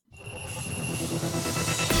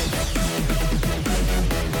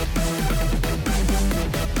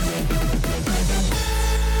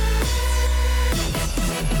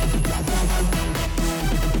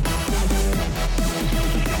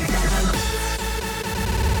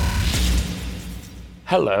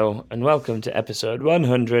Hello, and welcome to episode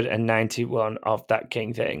 191 of That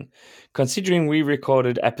King Thing. Considering we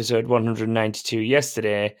recorded episode 192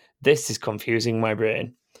 yesterday, this is confusing my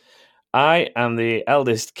brain. I am the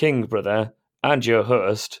eldest king brother and your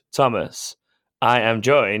host, Thomas. I am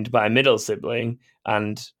joined by middle sibling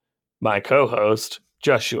and my co-host,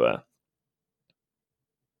 Joshua.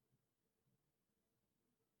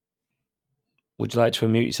 Would you like to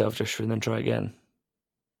unmute yourself, Joshua, and then try again?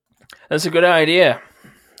 That's a good idea.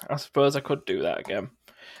 I suppose I could do that again.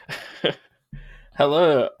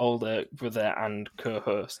 Hello, older brother and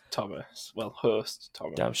co-host Thomas. Well, host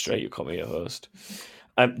Thomas. Damn straight you call me your host.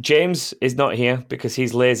 James is not here because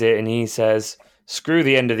he's lazy and he says, screw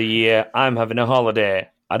the end of the year, I'm having a holiday.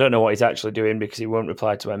 I don't know what he's actually doing because he won't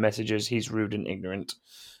reply to my messages. He's rude and ignorant.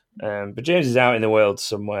 But James is out in the world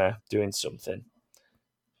somewhere doing something.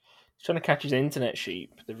 He's trying to catch his internet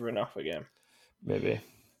sheep. They've run off again. Maybe.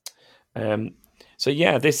 So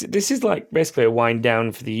yeah, this is like basically a wind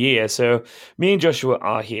down for the year. So me and Joshua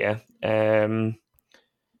are here.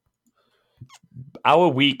 Our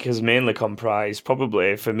week has mainly comprised,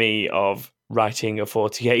 probably for me, of writing a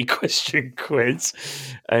 48 question quiz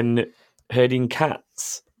and herding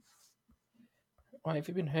cats. Why have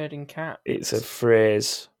you been herding cats? It's a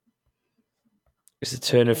phrase. It's a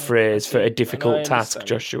turn of phrase for a difficult task,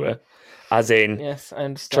 Joshua. As in, yes, I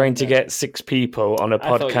understand trying to get 6 people on a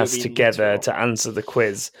podcast together to answer the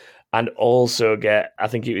quiz, and also get, I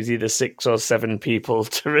think it was either 6 or 7 people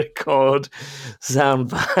to record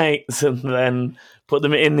sound bites and then put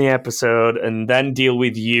them in the episode and then deal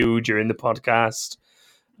with you during the podcast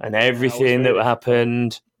and everything that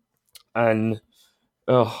happened. And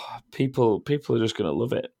people are just going to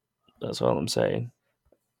love it. That's all I'm saying.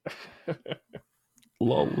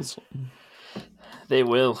 Lols. They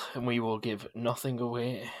will, and we will give nothing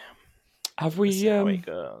away. Have we? See how it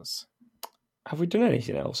goes. Have we done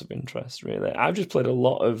anything else of interest? Really, I've just played a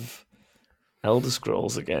lot of Elder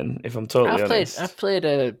Scrolls again. If I'm totally honest, I've played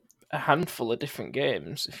a handful of different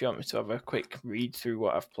games. If you want me to have a quick read through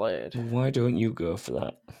what I've played, why don't you go for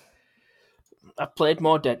that? I've played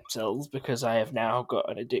more Dead Cells because I have now got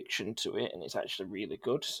an addiction to it, and it's actually really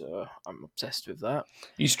good. So I'm obsessed with that.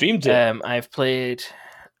 You streamed it.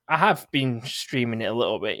 I have been streaming it a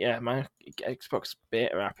little bit, yeah. My Xbox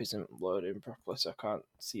beta app isn't loading properly, so I can't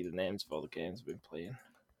see the names of all the games I've been playing.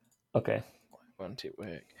 Okay. Why won't it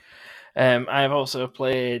work? I've also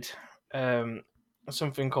played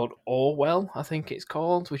something called Orwell, I think it's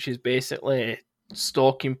called, which is basically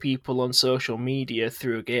stalking people on social media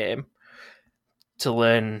through a game to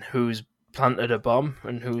learn who's planted a bomb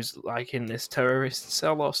and who's like in this terrorist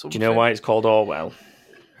cell or something. Do you know why it's called Orwell?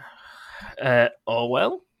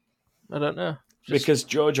 Orwell? I don't know. Because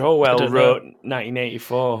George Orwell wrote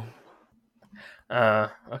 1984.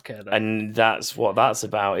 Okay. Then. And that's what that's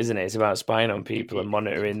about, isn't it? It's about spying on people and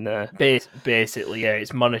monitoring the... Basically, yeah,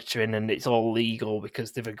 it's monitoring and it's all legal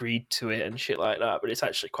because they've agreed to it and shit like that, but it's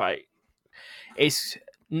actually quite... It's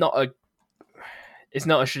not a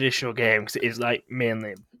traditional game because it is like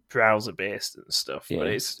mainly browser-based and stuff, but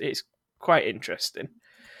it's quite interesting.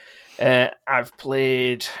 I've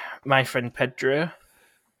played My Friend Pedro,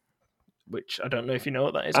 which I don't know if you know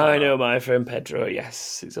what that is. I know My Friend Pedro,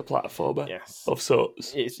 yes. It's a platformer of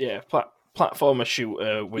sorts. It's, platformer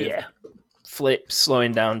shooter with flips,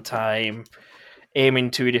 slowing down time,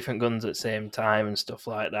 aiming 2 different guns at the same time and stuff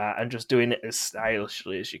like that, and just doing it as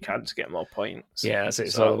stylishly as you can to get more points. Yeah, so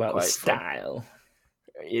it's all about the style.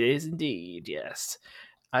 Fun. It is indeed, yes.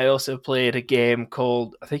 I also played a game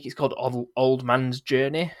called, I think it's called Old Man's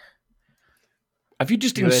Journey. Have you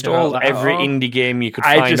just installed every indie game you could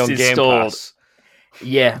find on Game Pass?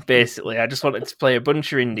 Yeah, basically. I just wanted to play a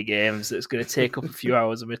bunch of indie games that's going to take up a few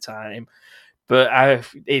hours of my time. But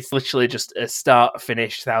it's literally just a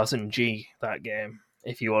start-finish 1000G, that game,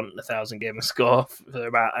 if you want a 1000 gamer score for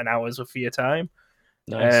about an hour's worth of your time.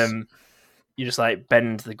 Nice. You just like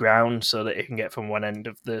bend the ground so that it can get from one end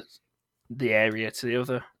of the area to the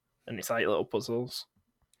other. And it's like little puzzles.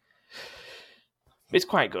 It's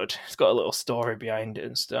quite good. It's got a little story behind it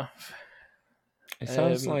and stuff. It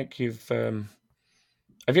sounds like you've... Have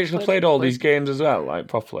you actually played all these games as well, like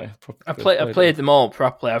properly? I played them all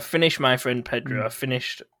properly. I've finished My Friend Pedro. I've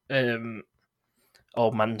finished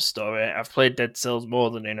Old Man's Story. I've played Dead Cells more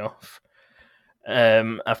than enough.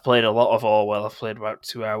 I've played a lot of Orwell. I've played about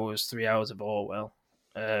 3 hours of Orwell.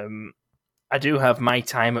 I do have My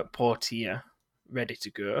Time at Portia ready to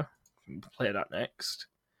go. I'll play that next.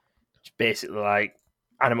 It's basically like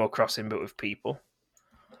Animal Crossing, but with people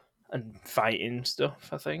and fighting stuff,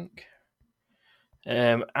 I think.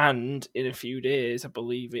 And in a few days, I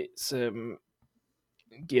believe it's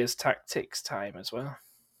Gears Tactics time as well.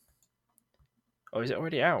 Or is it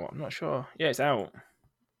already out? I'm not sure. Yeah, it's out.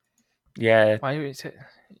 Yeah. Why is it?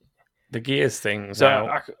 The Gears thing's So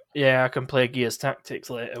out. I can play Gears Tactics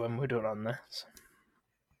later when we're done on this.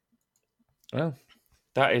 Well,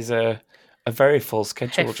 that is a very full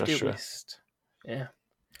schedule, Hefty Joshua. list. Yeah.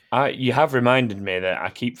 You have reminded me that I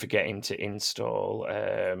keep forgetting to install.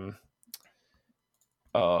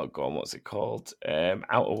 Oh, go on, what's it called?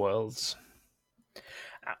 Outer Worlds.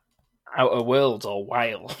 Outer Worlds or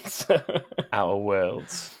Wilds? Outer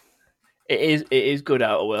Worlds. It is good,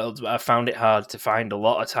 Outer Worlds, but I found it hard to find a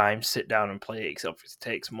lot of time to sit down and play it because obviously it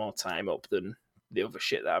takes more time up than the other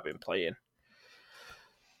shit that I've been playing.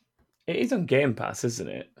 It is on Game Pass, isn't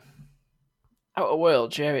it? Outer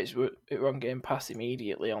Worlds, yeah, it's on Game Pass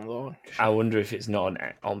immediately on launch. I wonder if it's not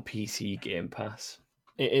on PC Game Pass.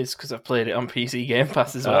 It is because I've played it on PC Game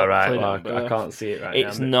Pass as well. All right, I can't see it right now.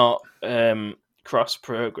 It's not cross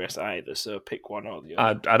progress either, so pick one or the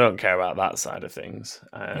other. I don't care about that side of things.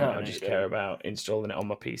 No, I just care about installing it on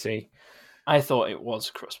my PC. I thought it was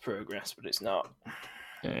cross progress, but it's not.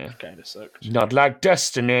 Yeah, kind of sucks. Not like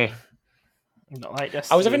Destiny. Not like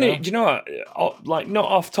Destiny. I was having do you know what? Like not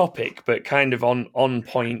off topic, but kind of on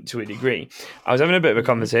point to a degree. I was having a bit of a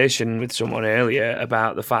conversation with someone earlier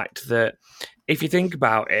about the fact that if you think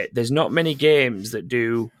about it, there's not many games that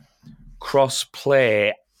do cross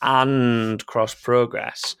play and cross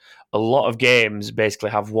progress. A lot of games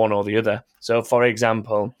basically have one or the other. So, for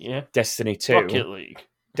example, Destiny 2. Rocket League.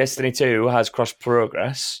 Destiny 2 has cross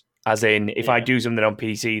progress, as in if I do something on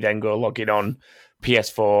PC, then go log in on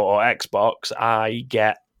PS4 or Xbox, I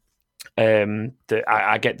get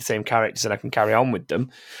I get the same characters and I can carry on with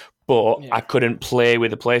them. But I couldn't play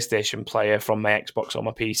with a PlayStation player from my Xbox or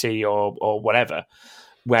my PC or whatever.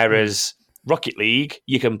 Whereas Rocket League,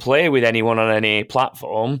 you can play with anyone on any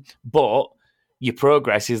platform, but your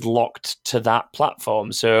progress is locked to that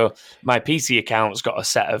platform. So my PC account's got a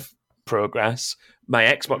set of progress, my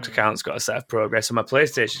Xbox account's got a set of progress, and my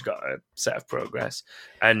PlayStation's got a set of progress.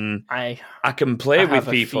 And I can play with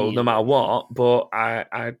people no matter what, but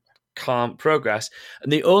I can't progress.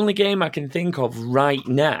 And the only game I can think of right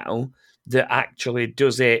now that actually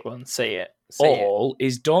does it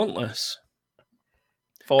is Dauntless.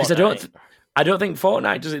 Because I don't think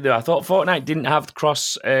Fortnite does it though. I thought Fortnite didn't have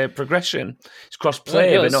cross progression. It's cross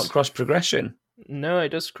play, but not cross progression. No, it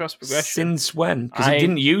does cross progression. Since when? Because it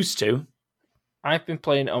didn't used to. I've been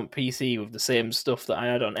playing it on PC with the same stuff that I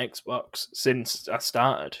had on Xbox since I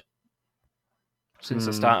started. Since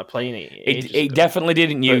I started playing it. It definitely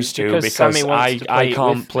didn't used to because I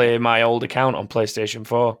can't play my old account on PlayStation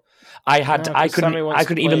 4. I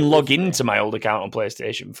couldn't even log into my old account on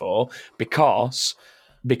PlayStation 4 because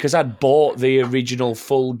I'd bought the original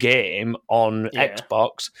full game on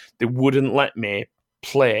Xbox. They wouldn't let me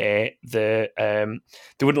play they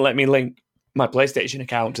wouldn't let me link my PlayStation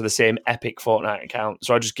account to the same Epic Fortnite account,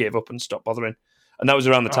 so I just gave up and stopped bothering. And that was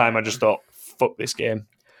around the time I just thought, fuck this game.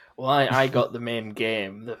 Well, I got the main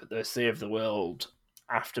game, the Save the World,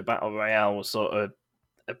 after Battle Royale was sort of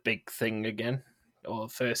a big thing again. Or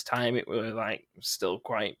first time it was like still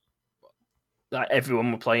quite like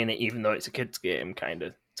everyone were playing it, even though it's a kids game kind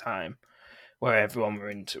of time, where everyone were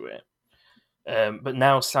into it. But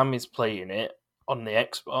now Sam is playing it on the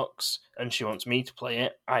Xbox, and she wants me to play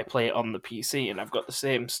it. I play it on the PC, and I've got the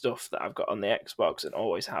same stuff that I've got on the Xbox and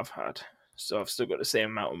always have had. So I've still got the same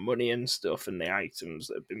amount of money and stuff, and the items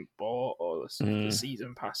that have been bought, or the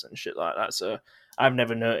season pass and shit like that. So I've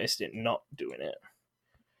never noticed it not doing it.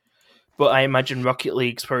 But I imagine Rocket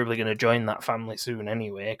League's probably going to join that family soon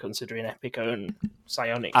anyway, considering Epic own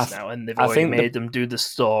Psyonix now, and they've already made them do the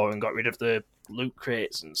store and got rid of the loot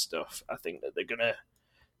crates and stuff. I think that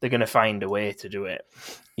they're gonna find a way to do it.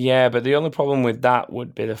 Yeah, but the only problem with that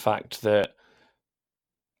would be the fact that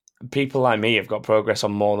people like me have got progress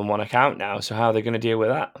on more than one account now, so how are they going to deal with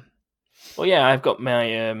that? Well, yeah, I've got my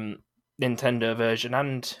Nintendo version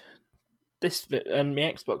and my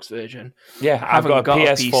Xbox version. Yeah, I've got a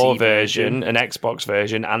PS4 version, an Xbox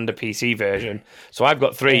version, and a PC version. So I've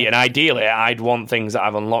got three, and ideally I'd want things that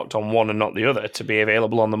I've unlocked on one and not the other to be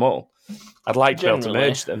available on them all. I'd like to be able to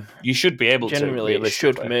merge them. You should be able to. Generally, it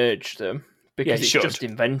should merge them because it's just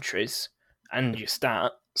inventories and your stats.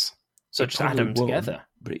 So just add them together.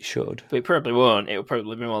 But it should. But it probably won't. It'll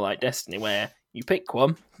probably be more like Destiny, where you pick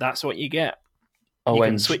one, that's what you get. You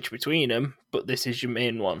can switch between them, but this is your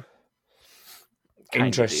main one.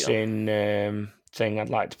 Interesting thing I'd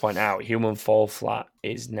like to point out. Human Fall Flat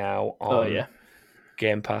is now on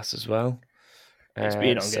Game Pass as well. It's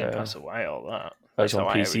been on Game Pass a while, that. It's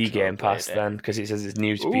on PC Game Pass then, because it says it's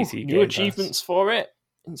new to PC Game Pass. New achievements for it.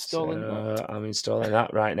 installing that. I'm installing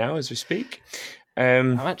that right now as we speak.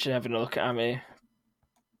 I'm actually having a look at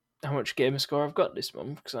how much gamer score I've got this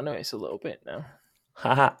month, because I know it's a little bit now.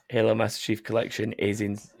 Haha, Halo Master Chief Collection is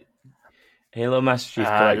in. Halo Master Chief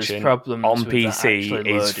Collection on PC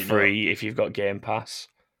is free if you've got Game Pass.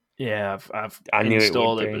 Yeah, I've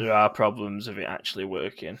installed it, but there are problems of it actually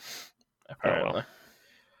working, apparently. Oh, well.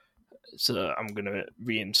 So I'm going to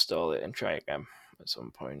reinstall it and try again at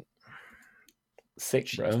some point.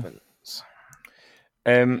 Sick, bro.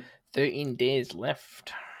 13 days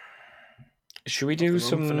left. Should we do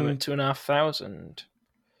some... 2,500.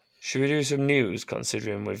 Should we do some news,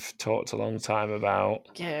 considering we've talked a long time about...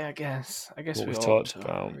 Yeah, I guess what we've talked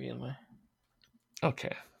about. Really.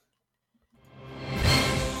 Okay.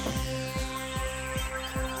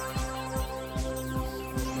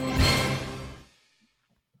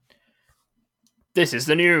 This is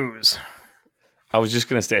the news. I was just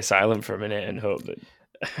going to stay silent for a minute and hope that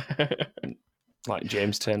like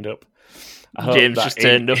James turned up. James just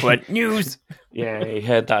turned up and went, news! Yeah, he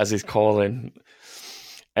heard that as his calling.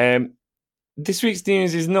 This week's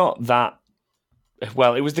news is not that...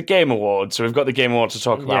 Well, it was the Game Awards, so we've got the Game Awards to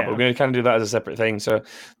talk about, but we're going to kind of do that as a separate thing. So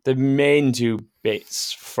the main two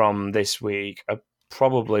bits from this week are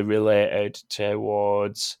probably related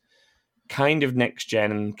towards kind of next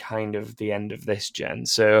gen and kind of the end of this gen.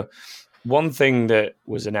 So one thing that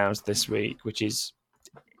was announced this week, which is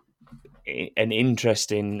an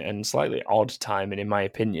interesting and slightly odd timing, in my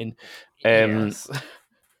opinion. Yes.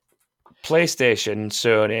 PlayStation,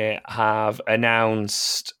 Sony have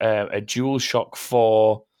announced a DualShock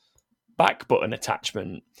 4 back button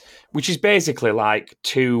attachment, which is basically like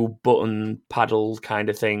two button paddle kind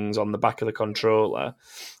of things on the back of the controller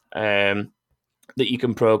that you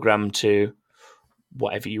can program to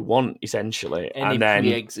whatever you want, essentially. Any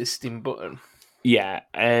pre-existing button. Yeah.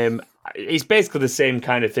 It's basically the same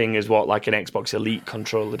kind of thing as what like an Xbox Elite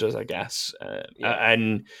controller does, I guess,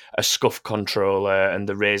 and a SCUF controller and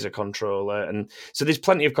the Razer controller. And so there's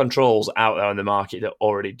plenty of controls out there on the market that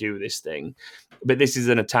already do this thing. But this is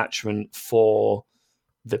an attachment for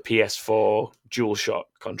the PS4 DualShock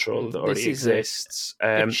controller that already exists.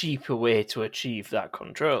 A cheaper way to achieve that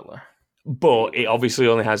controller. But it obviously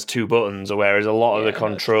only has two buttons, whereas a lot of the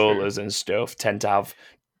controllers and stuff tend to have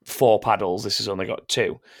 4 paddles. This has only got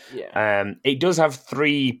 2. Yeah. It does have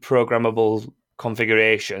 3 programmable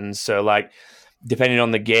configurations. So, like, depending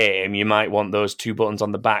on the game, you might want those 2 buttons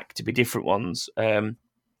on the back to be different ones. And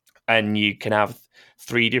you can have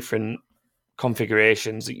 3 different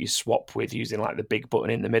configurations that you swap with using, like, the big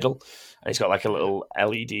button in the middle. And it's got, like, a little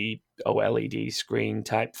LED OLED screen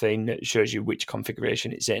type thing that shows you which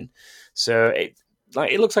configuration it's in. So, it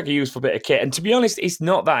looks like a useful bit of kit. And to be honest, it's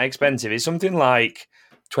not that expensive. It's something like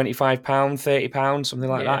 £25, £30, something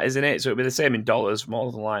like that, isn't it? So it'll be the same in dollars,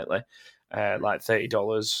 more than likely. Like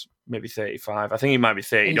 $30, maybe $35. I think it might be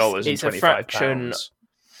 $30 and £25.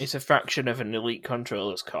 It's a fraction of an Elite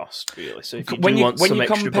controller's cost, really. So if you want some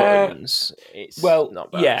extra buttons, it's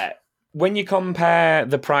not bad. Yeah. When you compare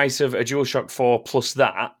the price of a DualShock 4 plus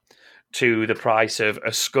that to the price of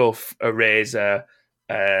a SCUF, a Razer,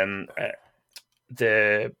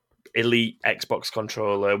 the Elite Xbox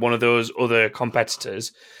controller, one of those other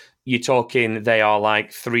competitors, you're talking they are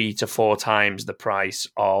like 3 to 4 times the price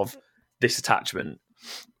of this attachment.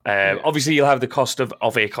 Obviously, you'll have the cost of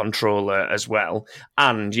a controller as well,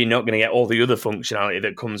 and you're not going to get all the other functionality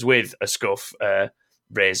that comes with a SCUF,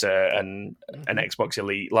 Razer, and an Xbox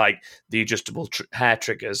Elite, like the adjustable hair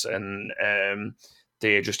triggers and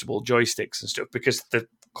the adjustable joysticks and stuff, because the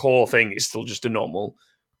core thing is still just a normal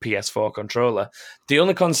PS4 controller. The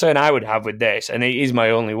only concern I would have with this, and it is my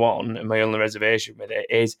only one, and my only reservation with it,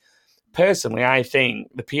 is personally, I think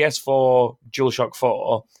the PS4 DualShock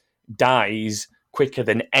 4 dies quicker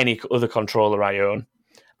than any other controller I own.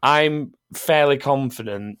 I'm fairly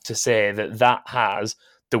confident to say that has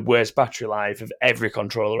the worst battery life of every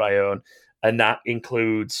controller I own, and that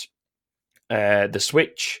includes the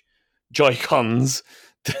Switch, Joy-Cons,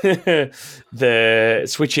 the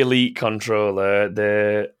Switch Elite controller,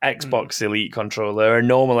 the Xbox Elite controller, a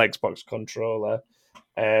normal Xbox controller,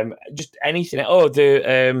 just anything. Oh,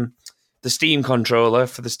 the Steam controller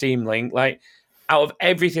for the Steam Link. Like, out of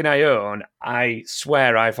everything I own, I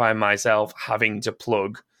swear I find myself having to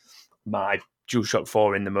plug my DualShock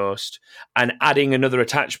 4 in the most, and adding another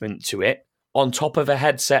attachment to it on top of a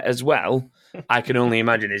headset as well. I can only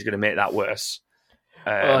imagine is going to make that worse.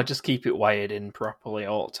 Just keep it wired in properly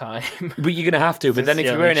all the time. But you're going to have to. But then if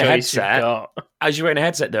you're wearing a headset, as you're wearing a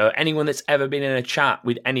headset though, anyone that's ever been in a chat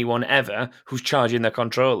with anyone ever who's charging their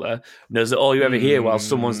controller knows that all you ever hear while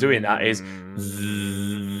someone's doing that is...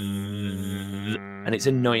 and it's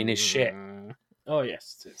annoying as shit. Oh,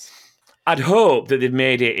 yes, it is. I'd hope that they've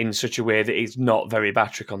made it in such a way that it's not very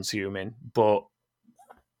battery consuming, but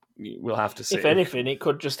we'll have to see. If anything, it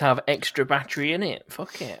could just have extra battery in it.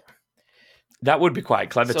 Fuck it. That would be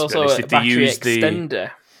quite clever, It's to be also honest, a if they battery use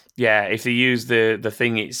extender. if they use the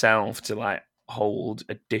thing itself to like hold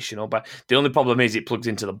additional. But the only problem is it plugs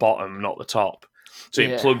into the bottom, not the top. So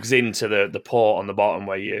it plugs into the port on the bottom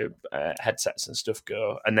where your headsets and stuff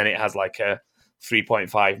go, and then it has like a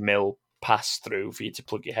 3.5mm pass through for you to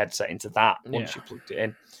plug your headset into that once you plugged it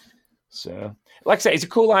in. So, like I said, it's a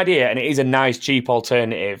cool idea, and it is a nice, cheap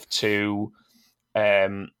alternative to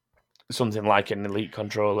something like an Elite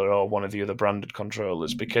controller or one of the other branded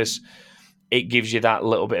controllers, because it gives you that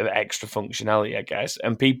little bit of extra functionality, I guess.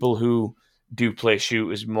 And people who do play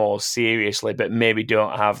shooters more seriously, but maybe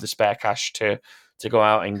don't have the spare cash to go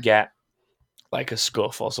out and get like a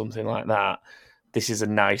Scuff or something like that, this is a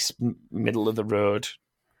nice middle of the road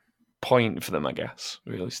point for them, I guess,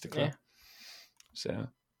 realistically. Yeah. So,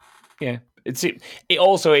 yeah, it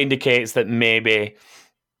also indicates that maybe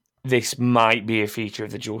this might be a feature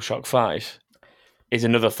of the DualShock 5. Is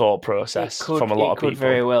another thought process from a lot of people. It could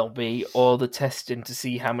very well be, or the testing to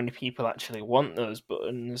see how many people actually want those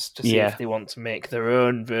buttons, to see if they want to make their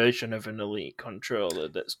own version of an Elite controller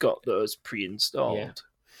that's got those pre-installed. Yeah.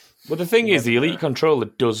 Well, the thing is, the Elite controller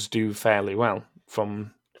does do fairly well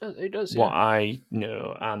from what I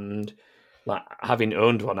know, and like having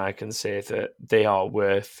owned one, I can say that they are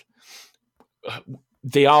worth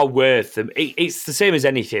them. It's the same as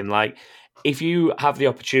anything. Like, if you have the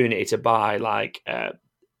opportunity to buy like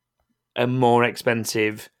a more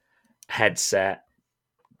expensive headset,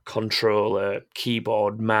 controller,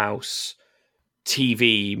 keyboard, mouse,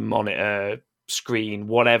 TV, monitor, screen,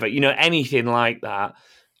 whatever, anything like that,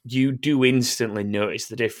 you do instantly notice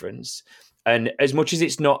the difference. And as much as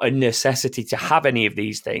it's not a necessity to have any of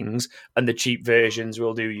these things, and the cheap versions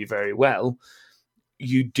will do you very well,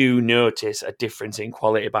 you do notice a difference in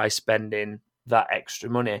quality by spending that extra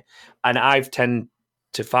money. And I've tend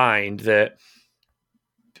to find that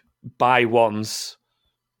buy once,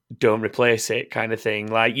 don't replace it kind of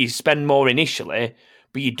thing. Like, you spend more initially,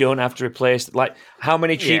 but you don't have to replace. Like, how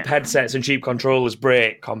many cheap headsets and cheap controllers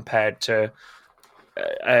break compared to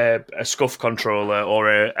a Scuff controller or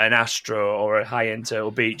an Astro or a high-end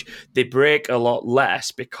Turtle Beach? They break a lot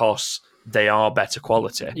less because they are better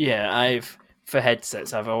quality. Yeah, for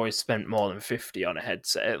headsets, I've always spent more than 50 on a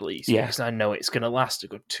headset at least, because I know it's going to last a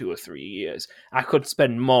good 2 or 3 years. I could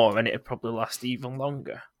spend more and it'd probably last even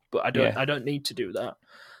longer, but I don't need to do that.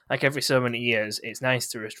 Like, every so many years, it's nice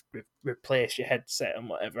to replace your headset and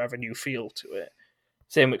whatever, have a new feel to it.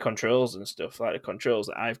 Same with controls and stuff. Like, the controls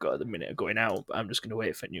that I've got at the minute are going out, but I'm just going to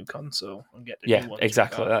wait for a new console and get the new one. Yeah,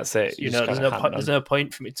 exactly. That's it. There's no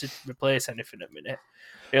point for me to replace anything at the minute.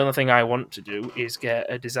 The only thing I want to do is get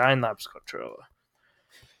a Design Labs controller.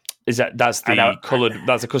 That's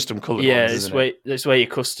a custom colored one, isn't it? This way you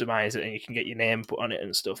customize it and you can get your name put on it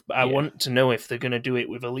and stuff. But I want to know if they're going to do it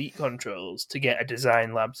with Elite controls to get a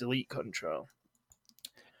Design Labs Elite control.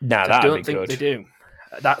 Nah, I don't think they do.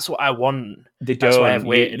 That's what I want. They don't. That's why I've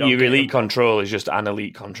waited your Elite control is just an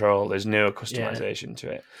Elite control. There's no customization to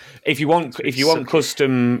it. If you want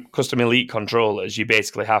custom Elite controllers, you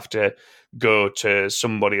basically have to go to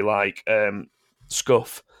somebody like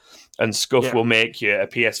Scuff, and Scuff will make you a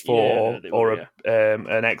PS4 or an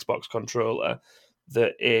Xbox controller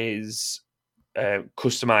that is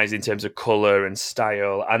customized in terms of color and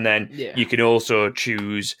style, and then you can also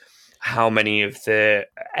choose how many of the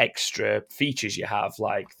extra features you have,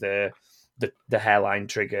 like the hairline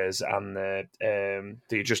triggers and the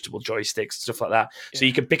adjustable joysticks, stuff like that. So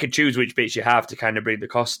you can pick and choose which bits you have to kind of bring the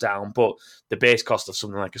cost down, but the base cost of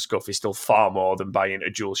something like a Scuff is still far more than buying a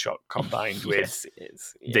DualShock combined with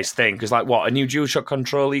this thing. Because like, what, a new DualShock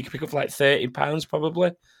controller you can pick up for like £30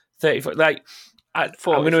 probably, 30. Like, I'm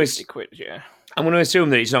going to quid, I'm going to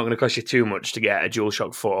assume that it's not going to cost you too much to get a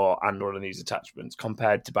DualShock 4 and one of these attachments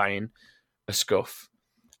compared to buying a Scuff.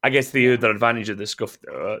 I guess the other advantage of the Scuff,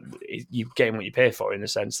 though, is you're getting what you pay for, in the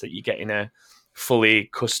sense that you're getting a fully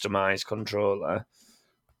customized controller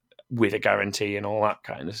with a guarantee and all that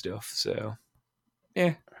kind of stuff. So,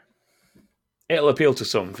 yeah. It'll appeal to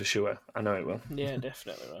some, for sure. I know it will. Yeah,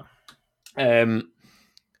 definitely will.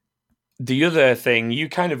 The other thing, you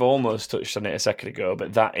kind of almost touched on it a second ago,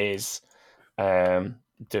 but that is the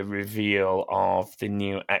reveal of the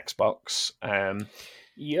new Xbox.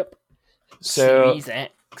 Yep. So, Series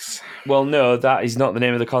X. Well, no, that is not the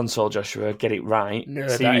name of the console, Joshua. Get it right. No,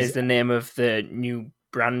 that is the name of the new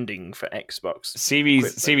branding for Xbox.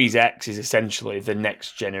 Series X is essentially the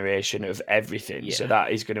next generation of everything. Yeah. So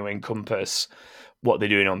that is going to encompass what they're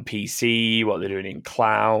doing on PC, what they're doing in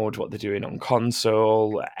cloud, what they're doing on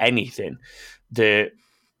console, anything.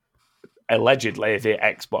 Allegedly, the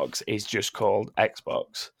Xbox is just called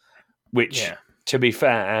Xbox, which, to be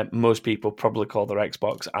fair, most people probably call their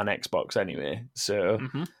Xbox an Xbox anyway. So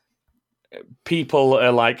people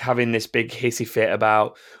are like having this big hissy fit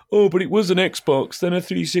about, oh, but it was an Xbox, then a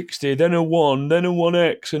 360, then a One, then a One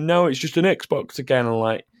X, and now it's just an Xbox again. And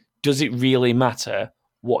like, does it really matter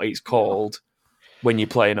what it's called when you're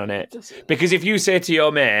playing on it? Because if you say to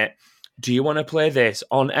your mate, do you want to play this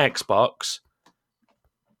on Xbox?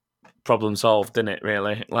 Problem solved, isn't it,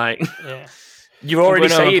 really? Like, you're already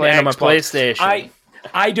saying playing Xbox. On my PlayStation.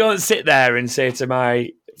 I don't sit there and say to my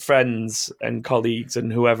friends and colleagues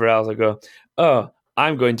and whoever else, I go, oh,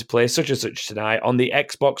 I'm going to play such and such tonight on the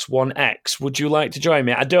Xbox One X. Would you like to join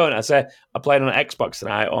me? I don't. I say, I'm playing on Xbox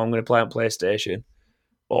tonight, or I'm going to play on PlayStation.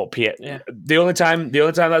 Or The only time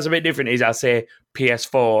that's a bit different is I say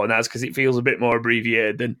PS4, and that's because it feels a bit more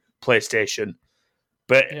abbreviated than PlayStation.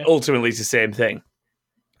 But ultimately, it's the same thing.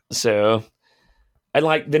 So, and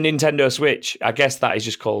like the Nintendo Switch, I guess that is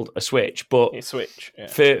just called a Switch. But a Switch,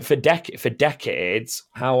 for decades,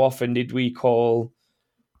 how often did we call?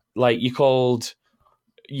 Like you called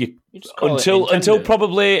until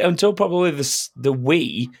probably the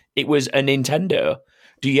Wii, it was a Nintendo.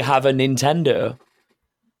 Do you have a Nintendo?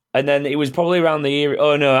 And then it was probably around the year.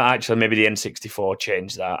 Oh no, actually, maybe the N64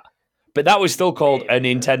 changed that, but that was still called a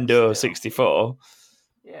Nintendo 64.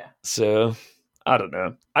 Yeah. So I don't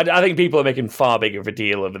know. I think people are making far bigger of a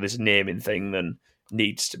deal over this naming thing than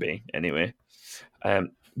needs to be. Anyway,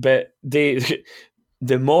 but the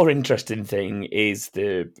more interesting thing is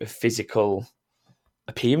the physical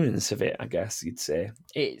appearance of it. I guess you'd say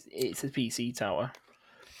it's a PC tower.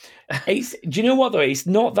 Do you know what though? It's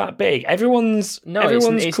not that big. Everyone's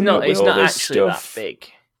it's not actually stuff. that big.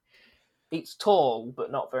 It's tall, but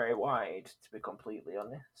not very wide, to be completely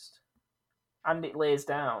honest. And it lays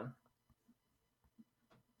down.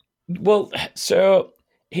 Well, so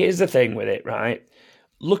here's the thing with it, right?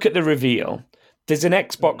 Look at the reveal. There's an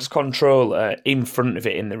Xbox controller in front of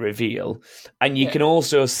it in the reveal, and you can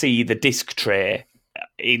also see the disc tray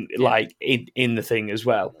in the thing as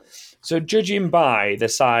well. So judging by the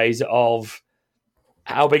size of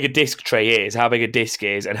how big a disc tray is, how big a disc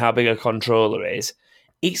is, and how big a controller is,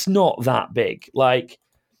 it's not that big. Like,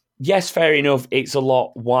 yes, fair enough, it's a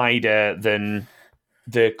lot wider than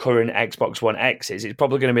the current Xbox One X is. It's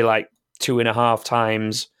probably going to be like 2.5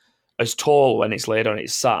 times as tall when it's laid on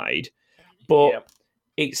its side. But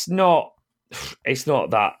it's not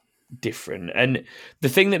that different. And the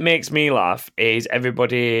thing that makes me laugh is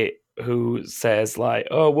everybody who says like,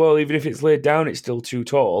 oh, well, even if it's laid down, it's still too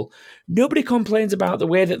tall. Nobody complains about the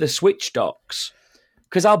way that the Switch docks.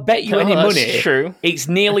 Because I'll bet you any money true. It's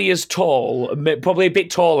nearly as tall, probably a bit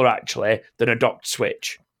taller actually, than a docked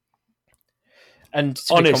Switch. And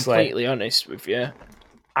to be completely honest with you,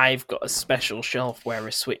 I've got a special shelf where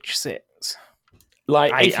a Switch sits.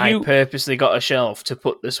 Like I purposely got a shelf to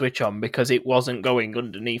put the Switch on because it wasn't going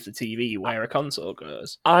underneath the TV where a console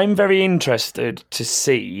goes. I'm very interested to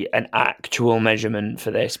see an actual measurement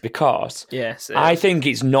for this because I think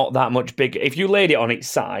it's not that much bigger. If you laid it on its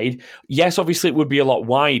side, yes, obviously it would be a lot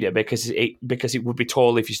wider because it would be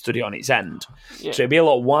tall if you stood it on its end. Yeah. So it'd be a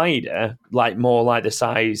lot wider, like more like the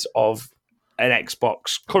size of an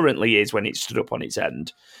Xbox currently is when it's stood up on its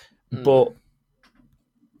end. But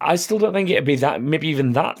I still don't think it'd be that, maybe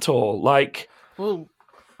even that tall. Like, well,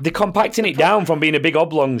 they're compacting it down from being a big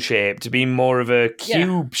oblong shape to being more of a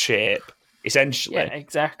cube shape, essentially. Yeah,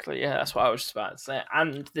 exactly. Yeah, that's what I was just about to say.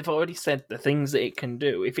 And they've already said the things that it can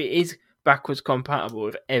do. If it is backwards compatible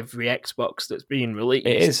with every Xbox that's being released,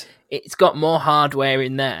 it is. It's got more hardware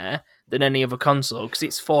in there than any other console because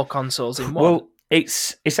it's 4 consoles in one. Well,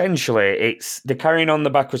 it's essentially they're carrying on the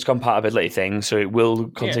backwards compatibility thing, so it will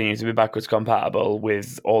continue to be backwards compatible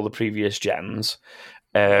with all the previous gens.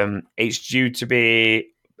 It's due to be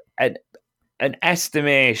an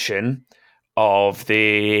estimation of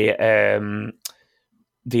the AMD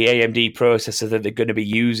processor that they're going to be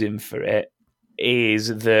using for it is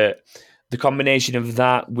that the combination of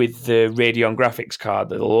that with the Radeon graphics card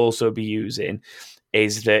that they'll also be using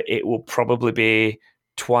is that it will probably be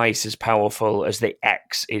twice as powerful as the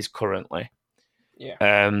X is currently.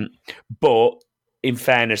 Yeah. But in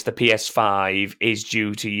fairness, the PS5 is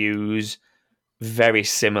due to use very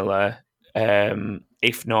similar,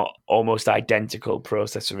 if not almost identical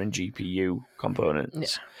processor and GPU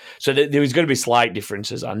components. Yeah. So there's going to be slight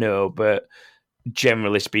differences, I know, but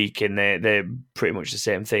generally speaking, they're pretty much the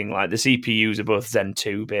same thing. Like the CPUs are both Zen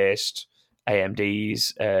 2 based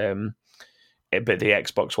AMDs. but the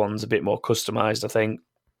Xbox One's a bit more customized, I think.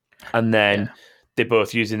 And then they're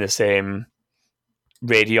both using the same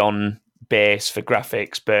Radeon base for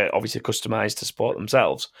graphics, but obviously customized to support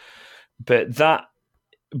themselves. But that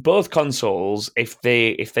both consoles, if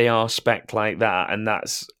they are spec'd like that, and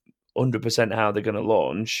that's 100% how they're going to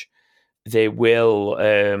launch, they will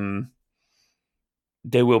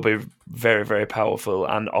be very, very powerful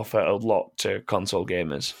and offer a lot to console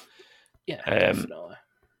gamers. Yeah, definitely.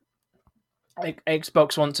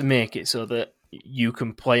 Xbox want to make it so that you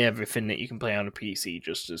can play everything that you can play on a PC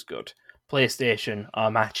just as good. PlayStation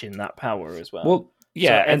are matching that power as well. Well,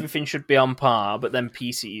 yeah, so everything should be on par, but then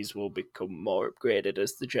PCs will become more upgraded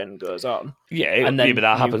as the gen goes on. Yeah, but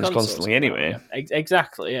that happens constantly anyway.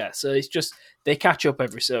 Exactly, yeah. So it's just they catch up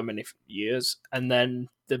every so many years, and then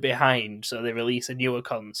they're behind, so they release a newer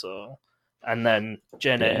console, and then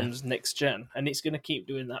gen ends next gen, and it's going to keep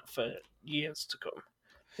doing that for years to come.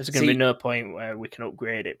 There's going to be no point where we can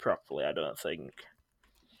upgrade it properly, I don't think.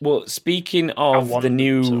 Well, speaking of the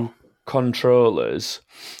new controllers,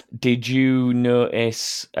 did you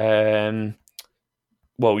notice? This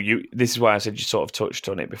is why I said you sort of touched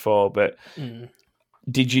on it before, but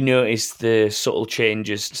did you notice the subtle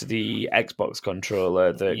changes to the Xbox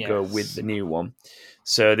controller that go with the new one?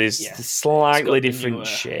 So there's the slightly different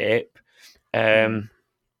shape.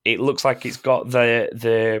 It looks like it's got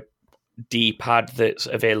the D-pad that's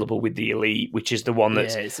available with the Elite, which is the one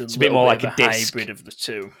that's it's a bit more like a disc. Hybrid of the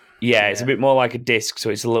two. Yeah, it's a bit more like a disc,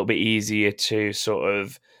 so it's a little bit easier to sort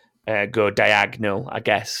of go diagonal, I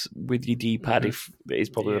guess, with your D-pad, if is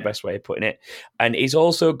probably the best way of putting it. And it's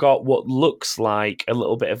also got what looks like a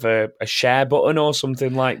little bit of a share button or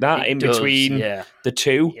something like that between the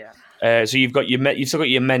two. Yeah. So you've got you've still got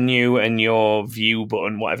your menu and your view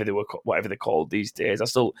button, whatever they're called these days. I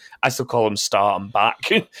still call them start and back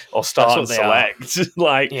or start and select.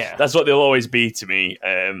 That's what they'll always be to me.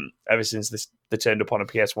 Ever since they turned up on a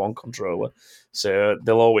PS1 controller, so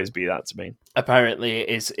they'll always be that to me. Apparently,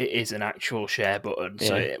 it is an actual share button,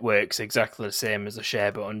 so it works exactly the same as a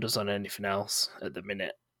share button does on anything else at the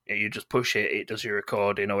minute. You just push it, it does your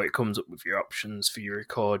recording, or it comes up with your options for your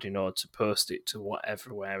recording, or to post it to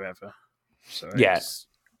whatever, wherever. So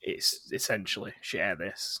it's essentially share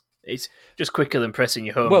this. It's just quicker than pressing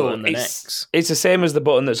your home button than X. It's the same as the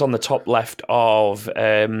button that's on the top left of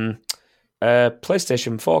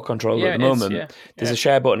PlayStation 4 controller at the moment. There's a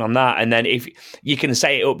share button on that, and then if you can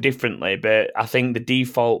set it up differently, but I think the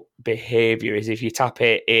default behavior is if you tap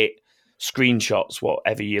it, it screenshots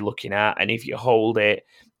whatever you're looking at, and if you hold it,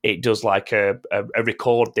 it does like a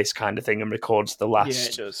record this kind of thing and records the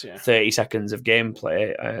last 30 seconds of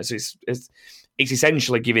gameplay. So it's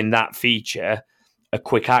essentially giving that feature a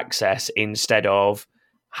quick access instead of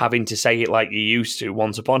having to say it like you used to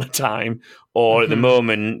once upon a time, or at the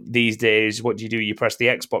moment these days, what do? You press the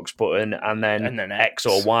Xbox button and then X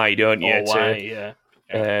or Y, don't you? To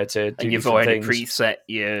do and you've already preset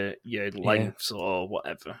your lengths or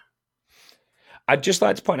whatever. I'd just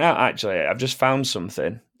like to point out, actually, I've just found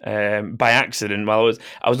something by accident while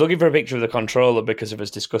I was looking for a picture of the controller because I was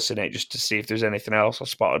discussing it just to see if there's anything else I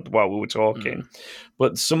spotted while we were talking.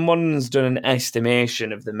 But someone's done an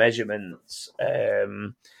estimation of the measurements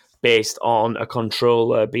based on a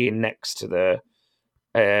controller being next to the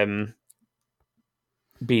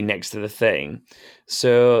thing.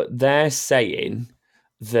 So they're saying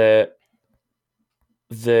that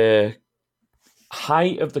the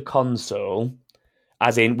height of the console,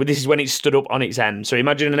 as in, this is when it stood up on its end. So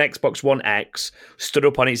imagine an Xbox One X stood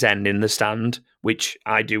up on its end in the stand, which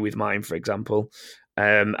I do with mine, for example.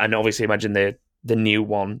 And obviously imagine the new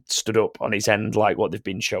one stood up on its end like what they've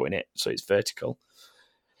been showing it, so it's vertical.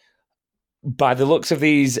 By the looks of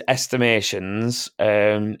these estimations,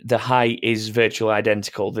 the height is virtually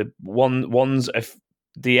identical. The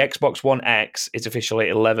Xbox One X is officially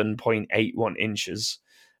 11.81 inches,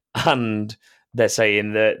 and they're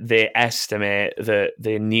saying that they estimate that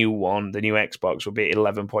the new Xbox will be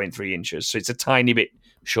 11.3 inches. So it's a tiny bit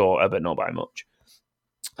shorter, but not by much.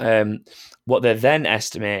 What they're then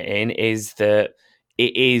estimating is that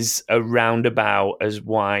it is around about as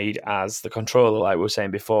wide as the controller, like we were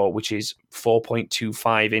saying before, which is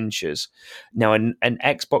 4.25 inches. Now, an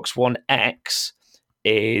Xbox One X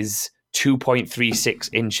is 2.36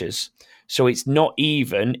 inches. So it's not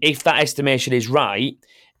even, if that estimation is right,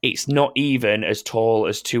 it's not even as tall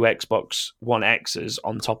as two Xbox One X's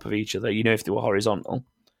on top of each other, if they were horizontal.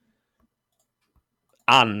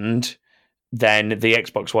 And then the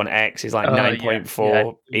Xbox One X is like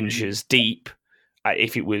 9.4 inches deep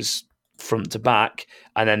if it was front to back.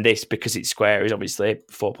 And then this, because it's square, is obviously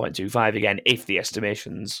 4.25 again, if the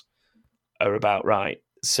estimations are about right.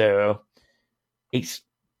 So it's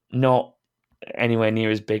not anywhere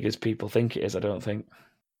near as big as people think it is, I don't think.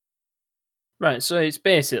 Right, so it's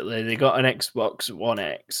basically they got an Xbox One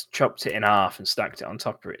X, chopped it in half, and stacked it on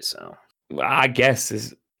top of itself. I guess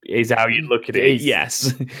is how you look at it.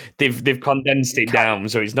 Yes, they've condensed it down,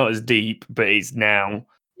 so it's not as deep, but it's now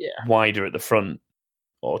wider at the front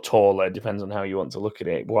or taller, depends on how you want to look at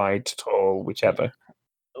it. Wide, tall, whichever.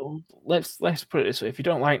 Let's put it this way: if you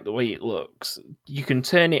don't like the way it looks, you can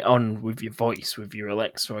turn it on with your voice, with your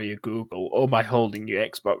Alexa or your Google, or by holding your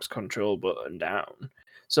Xbox control button down.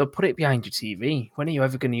 So put it behind your TV. When are you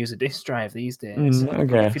ever going to use a disc drive these days?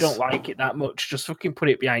 If you don't like it that much, just fucking put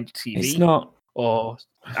it behind your TV. It's not, or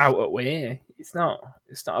out of way. It's not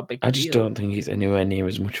a big deal. I just don't think it's anywhere near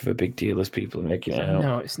as much of a big deal as people are making it out.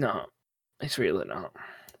 No, it's not. It's really not.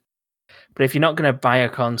 But if you're not going to buy a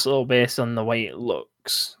console based on the way it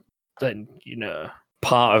looks, then,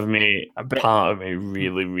 part of me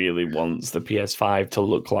really, really wants the PS5 to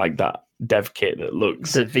look like that dev kit that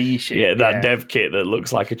looks... The V-shape. Yeah, that dev kit that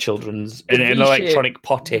looks like a children's... an electronic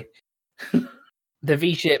potty. The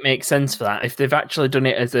V-shape makes sense for that. If they've actually done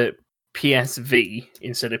it as a PSV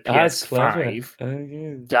instead of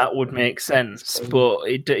PS5, that would make sense. But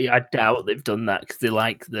I doubt they've done that because they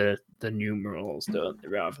like the numerals, don't they,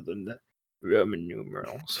 rather than the Roman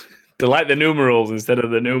numerals. They like the numerals instead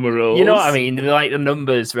of the numerals. You know what I mean? They like the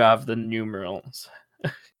numbers rather than numerals.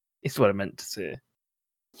 It's what I meant to say.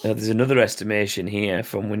 Now, there's another estimation here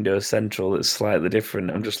from Windows Central that's slightly different.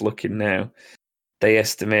 I'm just looking now. They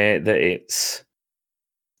estimate that it's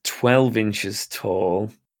 12 inches tall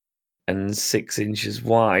and 6 inches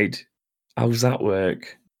wide. How does that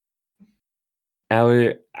work?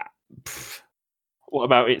 What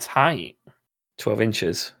about its height? 12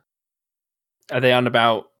 inches. Are they on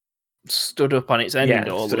about stood up on its end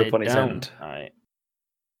or stood up on its end? Right.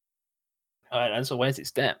 Alright, and so where's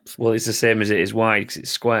its depth? Well, it's the same as it is wide because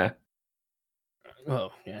it's square.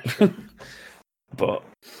 Oh, yeah. Sure. But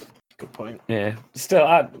good point. Yeah. Still,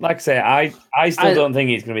 like I say, I still don't think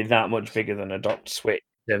it's going to be that much bigger than a docked Switch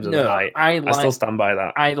in terms of the height. I still stand by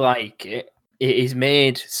that. I like it. It is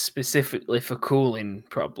made specifically for cooling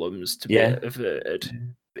problems to be averted.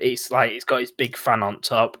 It's got its big fan on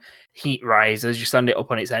top, heat risers. You stand it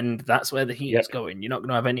up on its end. That's where the heat is going. You're not going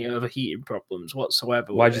to have any overheating problems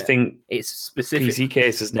whatsoever. Why do you think it's specific? PC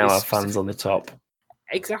cases now have fans on the top.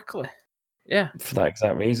 Exactly. Yeah. For that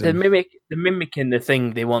exact reason. They're mimicking the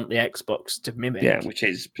thing they want the Xbox to mimic. Yeah, which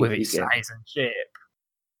is PC with its size and shape.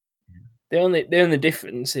 The only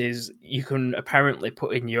difference is you can apparently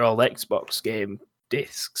put in your old Xbox game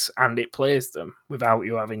discs and it plays them without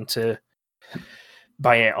you having to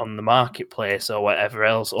buy it on the marketplace or whatever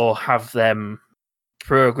else, or have them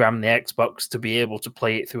program the Xbox to be able to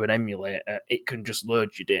play it through an emulator. It can just load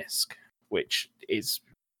your disc, which is,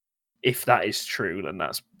 if that is true, then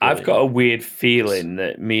that's brilliant. I've got a weird feeling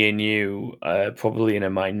that me and you are probably in a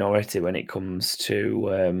minority when it comes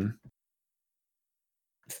to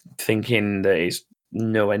thinking that it's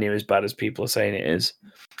nowhere near as bad as people are saying it is.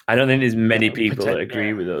 I don't think there's many people that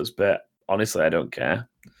agree with us, but honestly, I don't care.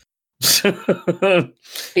 That's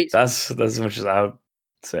as much as I would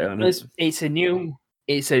say on it.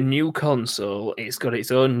 It's a new console. It's got its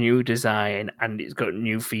own new design and it's got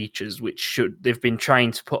new features which they've been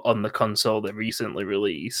trying to put on the console they recently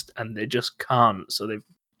released and they just can't. So they've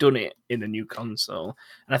done it in a new console,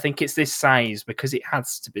 and I think it's this size because it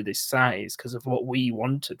has to be this size because of what we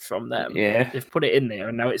wanted from them. Yeah, they've put it in there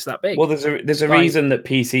and now it's that big. Well, there's a reason that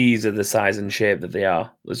PCs are the size and shape that they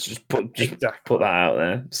are. Let's just put that out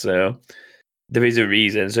there. So there is a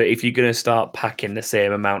reason. So if you're going to start packing the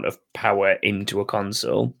same amount of power into a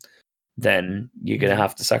console, then you're going to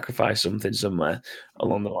have to sacrifice something somewhere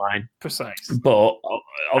along the line. Precisely. But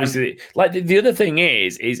obviously, like the other thing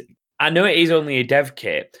is I know it is only a dev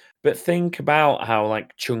kit, but think about how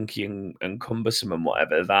chunky and cumbersome and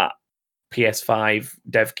whatever that PS5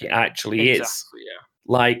 dev kit actually is.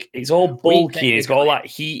 Yeah. It's all bulky and it's got all that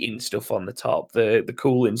heating stuff on the top, the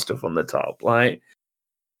cooling stuff on the top.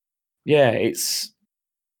 It's...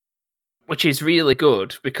 Which is really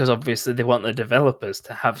good because obviously they want the developers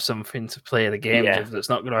to have something to play the game with that's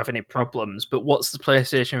not going to have any problems. But what's the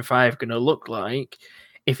PlayStation 5 going to look like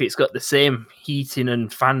if it's got the same heating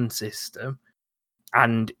and fan system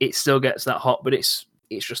and it still gets that hot, but it's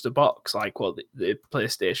just a box like what the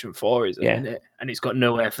PlayStation 4 is, isn't it? And it's got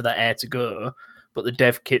nowhere for that air to go, but the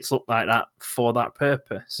dev kits look like that for that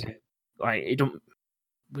purpose. We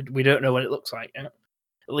don't know what it looks like yet.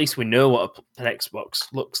 At least we know what an Xbox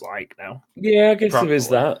looks like now. Yeah, I guess there is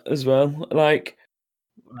that as well.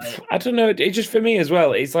 I don't know. It just, for me as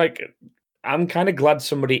well, it's I'm kind of glad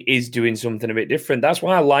somebody is doing something a bit different. That's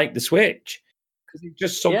why I like the Switch. because it's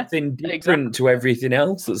just something different to everything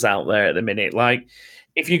else that's out there at the minute. Like,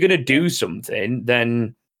 if you're going to do something,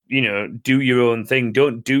 then, do your own thing.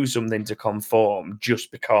 Don't do something to conform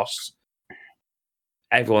just because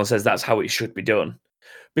everyone says that's how it should be done.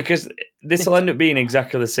 Because this will end up being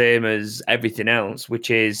exactly the same as everything else, which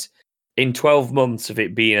is in 12 months of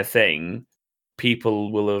it being a thing,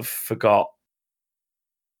 people will have forgot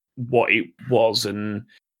what it was and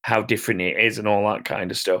how different it is and all that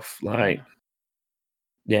kind of stuff. Like,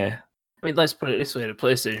 yeah. I mean, let's put it this way: the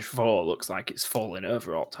PlayStation 4 looks like it's falling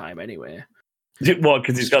over all the time anyway. What?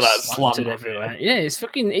 Because it's got that slanted everywhere. Yeah,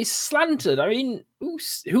 it's slanted. I mean,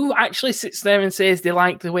 who actually sits there and says they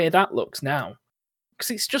like the way that looks now? Because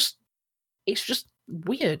it's just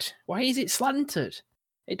weird. Why is it slanted?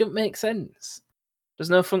 It don't make sense. There's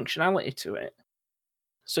no functionality to it.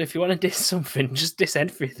 So if you want to diss something, just diss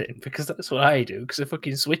everything, because that's what I do, because the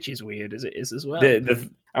fucking Switch is weird as it is as well.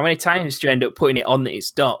 How many times do you end up putting it on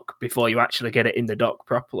its dock before you actually get it in the dock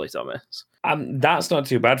properly, Thomas? That's not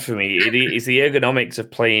too bad for me. It's the ergonomics of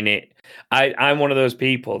playing it. I'm one of those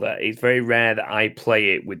people that it's very rare that I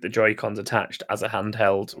play it with the Joy-Cons attached as a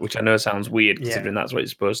handheld, which I know sounds weird considering that's what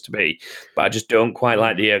it's supposed to be. But I just don't quite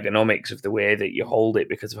like the ergonomics of the way that you hold it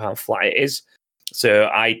because of how flat it is. So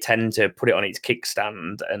I tend to put it on its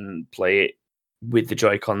kickstand and play it with the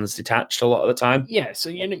Joy-Cons detached a lot of the time. Yeah, so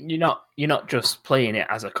you're not just playing it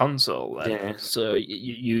as a console then. Yeah. So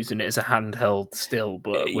you're using it as a handheld still,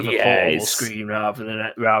 but with a portable screen rather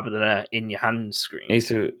than a in your hand screen.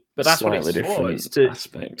 But that's what it's for.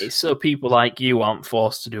 It's so people like you aren't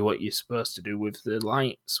forced to do what you're supposed to do with the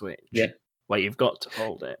light switch. Yeah, where you've got to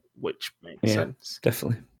hold it, which makes sense.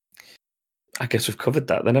 Definitely. I guess we've covered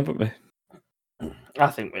that then, haven't we? I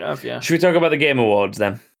think we have, yeah. Should we talk about the Game Awards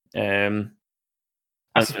then?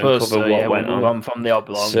 I suppose so, what went on from the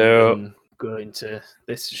oblong and go into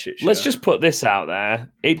this shit show. Let's just put this out there.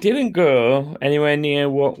 It didn't go anywhere near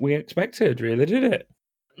what we expected, really, did it?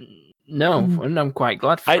 No, and I'm quite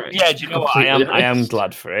glad for it. Yeah, do you know what? I am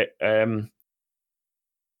glad for it.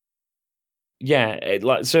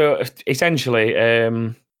 So essentially,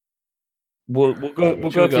 we'll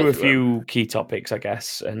go through a few key topics, I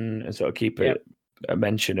guess, and sort of keep a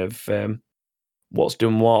mention of what's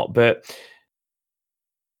done what. But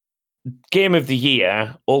Game of the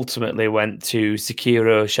Year ultimately went to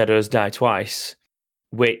Sekiro: Shadows Die Twice,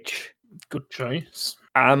 which good choice.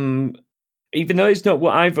 Even though it's not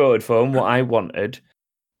what I voted for and what I wanted,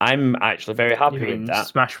 I'm actually very happy with that.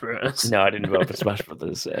 Smash Brothers? No, I didn't vote for Smash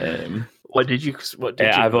Brothers. What did you?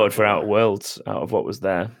 I voted for Outer Worlds out of what was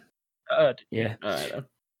there. Yeah. I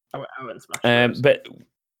went Smash Brothers. But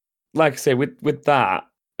like I say, with that,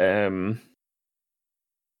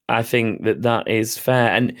 I think that is fair.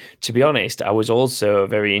 And to be honest, I was also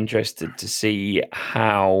very interested to see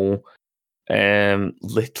how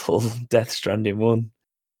little Death Stranding won.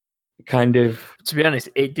 Kind of. To be honest,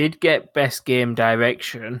 it did get Best Game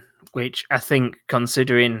Direction, which I think,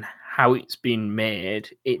 considering how it's been made,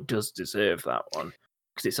 it does deserve that one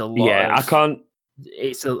because it's a lot. Yeah, I can't.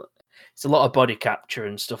 It's a lot of body capture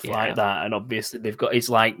and stuff like that, and obviously they've got his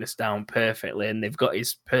likeness down perfectly, and they've got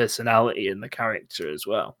his personality in the character as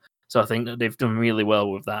well. So I think that they've done really well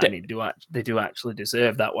with that, and they do actually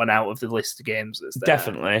deserve that one out of the list of games that's there.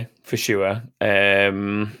 Definitely, for sure.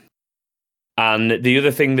 And the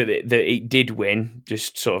other thing that it did win,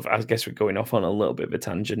 just sort of, I guess we're going off on a little bit of a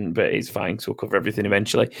tangent, but it's fine, so we'll cover everything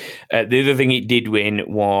eventually. The other thing it did win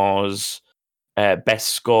was Best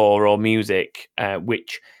Score or Music,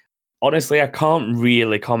 which honestly I can't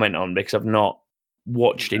really comment on because I've not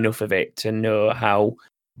watched enough of it to know how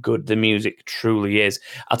good the music truly is.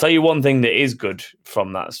 I'll tell you one thing that is good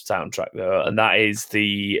from that soundtrack, though, and that is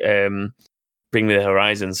the Bring Me the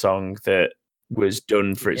Horizon song that was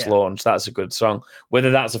done for its launch. That's a good song. Whether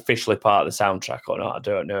that's officially part of the soundtrack or not, I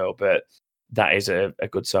don't know, but that is a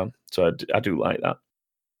good song. So I do like that.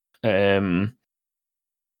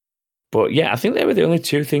 But yeah, I think they were the only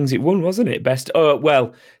two things it won, wasn't it? Best. Oh,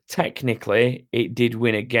 well, technically, it did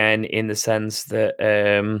win again in the sense that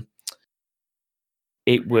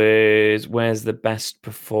it was. Where's the best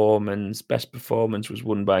performance? Best performance was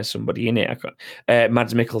won by somebody in it.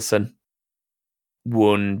 Mads Mikkelsen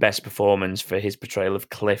won best performance for his portrayal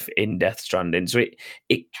of Cliff in Death Stranding. So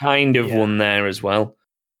it kind of won there as well.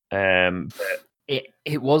 But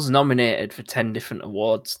it was nominated for 10 different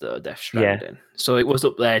awards, though, Death Stranding. So it was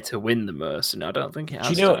up there to win the most, and I don't think it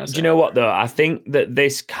has. Do you know what, though? I think that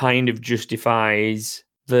this kind of justifies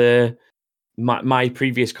my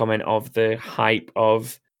previous comment of the hype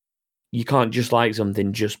of you can't just like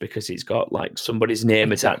something just because it's got like somebody's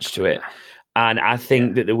name attached to it. And I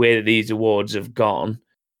think that the way that these awards have gone,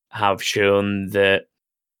 have shown that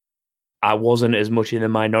I wasn't as much in the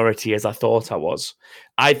minority as I thought I was.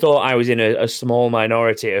 I thought I was in a small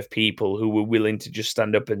minority of people who were willing to just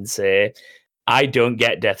stand up and say, I don't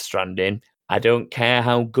get Death Stranding. I don't care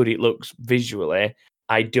how good it looks visually.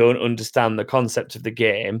 I don't understand the concept of the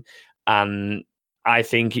game. And I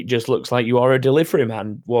think it just looks like you are a delivery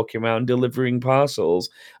man walking around delivering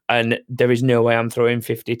parcels. And there is no way I'm throwing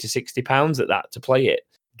 50 to 60 pounds at that to play it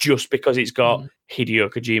just because it's got Hideo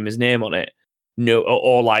Kojima's name on it. No,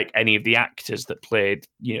 or like any of the actors that played,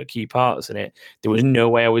 key parts in it. There was no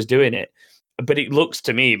way I was doing it. But it looks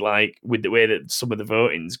to me like, with the way that some of the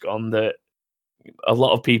voting's gone, that a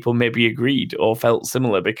lot of people maybe agreed or felt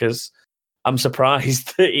similar, because I'm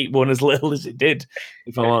surprised that it won as little as it did,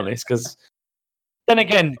 if I'm honest. Because then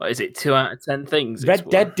again, what is it, 2 out of 10 things? Red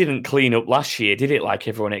Dead didn't clean up last year, did it? Like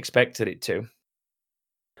everyone expected it to.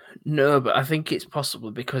 No, but I think it's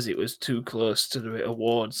possible because it was too close to the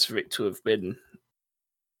awards for it to have been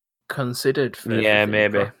considered for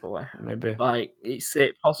maybe. Like, it's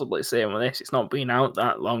possibly same with this. It's not been out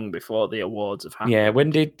that long before the awards have happened. Yeah, when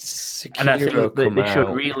did Sekiro and I think they should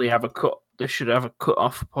out? really have a cut. They should have a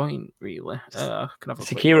cut-off point, really.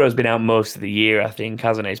 Sekiro's been out most of the year, I think,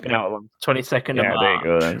 hasn't it? It's been out a long 22nd of March. There you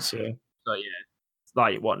go then. So yeah, it's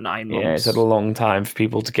like, 9 months? Yeah, it's had a long time for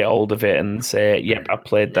people to get hold of it and say, yep, I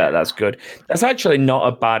played that, that's good. That's actually not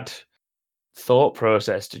a bad thought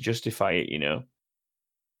process to justify it,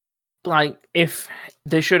 Like, if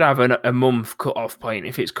they should have a month cut-off point,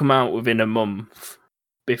 if it's come out within a month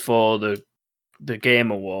before the Game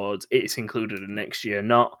Awards, it's included in next year,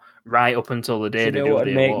 not right up until the day they do the awards. What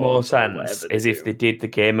would make more sense is if they did the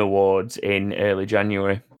Game Awards in early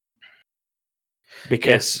January.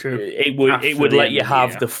 Because it would let you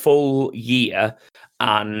have the full year,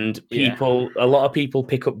 and a lot of people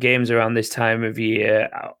pick up games around this time of year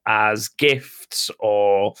as gifts,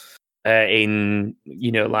 or in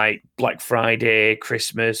like Black Friday,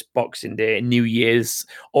 Christmas, Boxing Day, New Year's,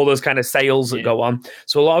 all those kind of sales that go on.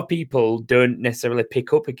 So a lot of people don't necessarily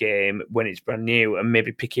pick up a game when it's brand new, and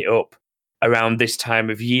maybe pick it up around this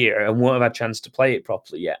time of year and won't have a chance to play it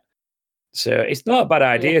properly yet. So it's not a bad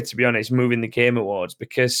idea, to be honest, moving the Game Awards,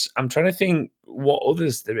 because I'm trying to think what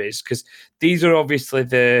others there is, because these are obviously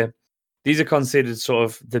these are considered sort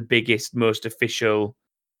of the biggest, most official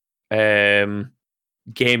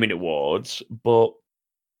gaming awards, but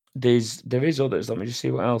there is others. Let me just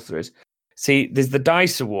see what else there is. See, there's the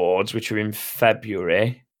DICE Awards, which are in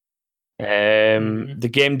February. The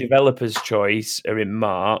Game Developers' Choice are in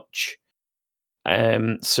March.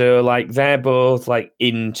 So like they're both like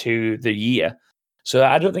into the year. So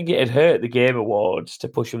I don't think it'd hurt the Game Awards to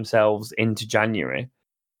push themselves into January.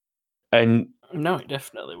 And no, it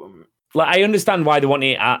definitely wouldn't. Like, I understand why they want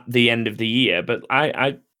it at the end of the year, but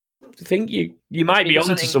I think you might be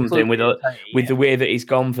onto something with the way that it's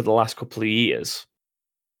gone for the last couple of years.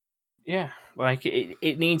 Yeah, like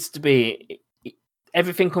it needs to be.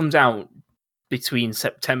 Everything comes out between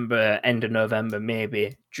September, end of November,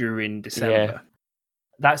 maybe during December. Yeah.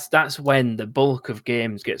 That's when the bulk of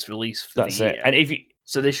games gets released for the year. And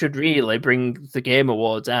so they should really bring the Game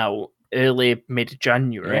Awards out early,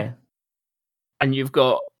 mid-January. Yeah. And you've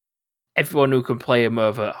got everyone who can play them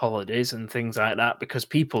over holidays and things like that, because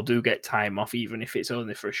people do get time off, even if it's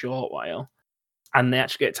only for a short while. And they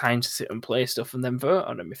actually get time to sit and play stuff and then vote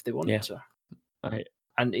on them if they want to. Right.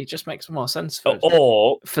 And it just makes more sense for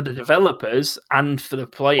the developers and for the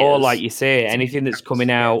players. Or, like you say, anything that's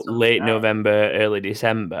coming out late November, early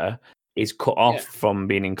December is cut off from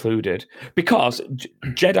being included. Because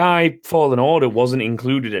Jedi Fallen Order wasn't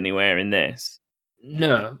included anywhere in this.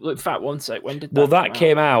 No. Look, in fact, one sec. When did that Well, that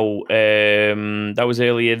came out, that was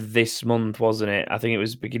earlier this month, wasn't it? I think it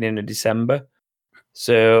was beginning of December.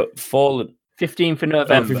 So, 15th of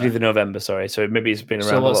November. 15th of November, sorry. So maybe it's been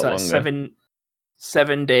around a lot longer.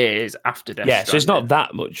 7 days after Death Stranding. So it's not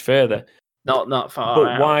that much further. Not far.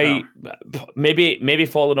 But why? No. Maybe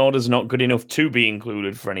Fallen Order's not good enough to be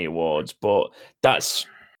included for any awards. But it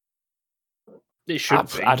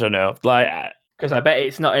should be. I don't know. Like, because I bet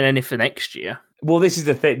it's not in any for next year. Well, this is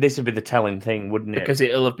the thing. This would be the telling thing, wouldn't it? Because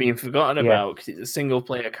it'll have been forgotten about. Because it's a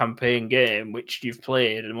single-player campaign game which you've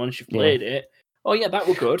played, and once you've played it, that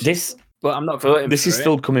was good. But I'm not voting. This is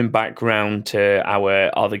still coming back round to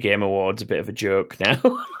our other Game Awards, a bit of a joke now.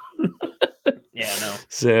 Yeah, no.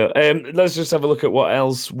 So let's just have a look at what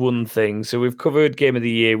else won things. So we've covered Game of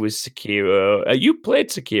the Year with Sekiro. You played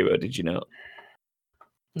Sekiro, did you not?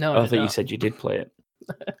 No, I thought you said you did play it.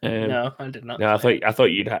 No, I did not. No, I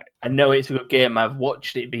thought you'd. I know it's a good game. I've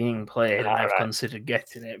watched it being played, and I've considered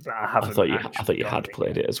getting it, but I haven't. I thought you had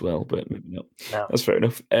played it as well, but maybe not. No. That's fair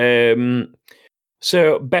enough.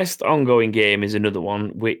 So, best ongoing game is another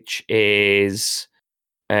one, which is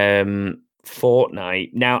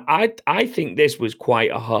Fortnite. Now, I think this was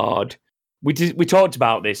quite a hard. We talked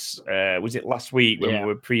about this. Was it last week when we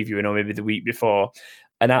were previewing, or maybe the week before?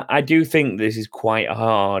 And I do think this is quite a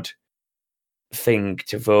hard thing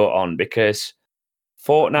to vote on because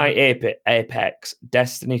Fortnite, Apex,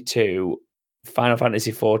 Destiny 2, Final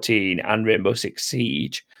Fantasy 14, and Rainbow Six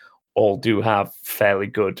Siege all do have fairly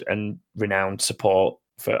good and renowned support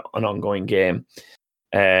for an ongoing game.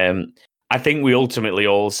 I think we ultimately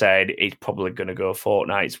all said it's probably going to go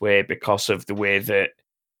Fortnite's way because of the way that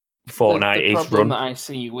Fortnite is run. The problem that I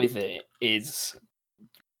see with it is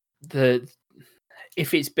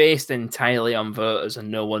if it's based entirely on voters and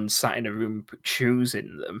no one's sat in a room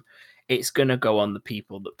choosing them, it's going to go on the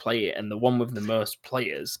people that play it. And the one with the most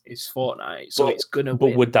players is Fortnite. So it's going to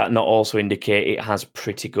win. But would that not also indicate it has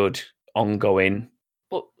pretty good ongoing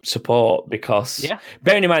support? Because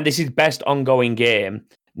bearing in mind, this is best ongoing game,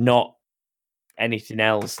 not anything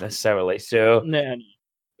else necessarily. So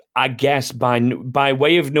I guess by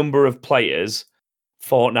way of number of players,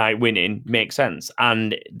 Fortnite winning makes sense,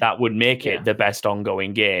 and that would make it the best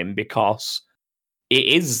ongoing game because it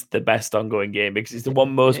is the best ongoing game because it's the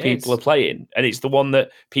one most people are playing, and it's the one that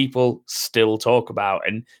people still talk about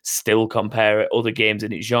and still compare other games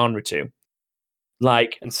in its genre to,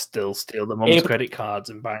 like, and still steal the mum's credit cards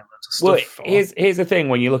and buy lots of stuff. Here's the thing: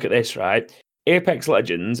 when you look at this, right? Apex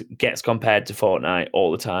Legends gets compared to Fortnite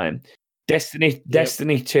all the time.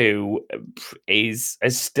 Destiny 2 has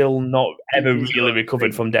still not ever really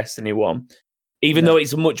recovered from Destiny 1. Even though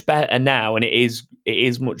it's much better now, and it is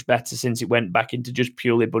much better since it went back into just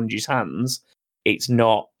purely Bungie's hands, it's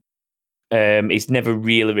not. It's never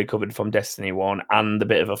really recovered from Destiny 1 and the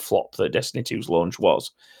bit of a flop that Destiny 2's launch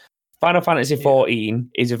was. Final Fantasy 14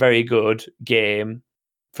 is a very good game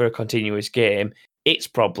for a continuous game. Its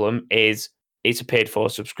problem is it's a paid-for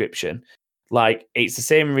subscription. Like, it's the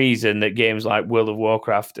same reason that games like World of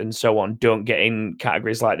Warcraft and so on don't get in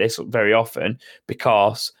categories like this very often,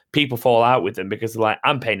 because people fall out with them because they're like,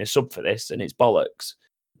 I'm paying a sub for this and it's bollocks.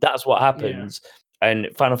 That's what happens. And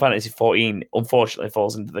Final Fantasy 14 unfortunately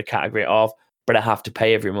falls into the category of, but I have to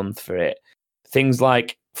pay every month for it. Things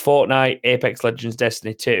like Fortnite, Apex Legends,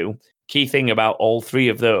 Destiny 2, key thing about all three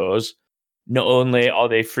of those, not only are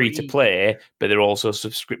they free to play, but they're also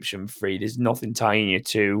subscription free. There's nothing tying you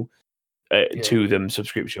to them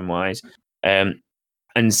subscription wise. And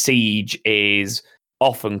Siege is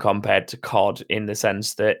often compared to COD in the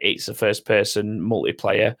sense that it's a first person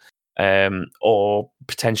multiplayer, or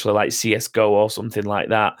potentially like CSGO or something like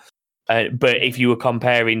that. But if you were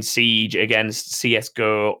comparing Siege against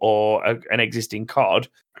CSGO or an existing COD,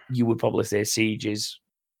 you would probably say Siege is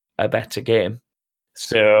a better game.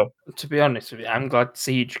 So, to be honest with you, I'm glad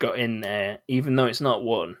Siege got in there, even though it's not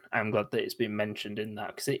won. I'm glad that it's been mentioned in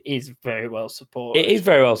that because it is very well supported. It is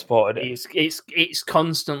very well supported. It's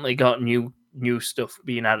constantly got new stuff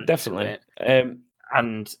being added to it,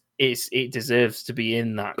 and it deserves to be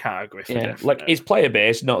in that category. Like its player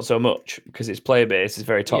base, not so much because its player base is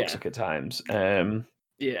very toxic at times.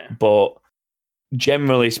 But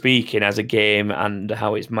generally speaking, as a game and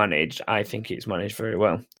how it's managed, I think it's managed very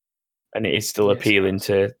well. And it is still appealing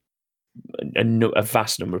to a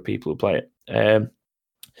vast number of people who play it.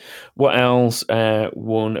 What else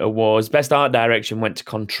won awards? Best art direction went to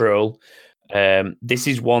Control. This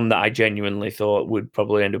is one that I genuinely thought would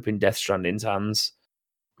probably end up in Death Stranding's hands.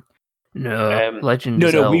 No, Legend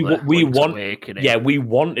of Zelda, we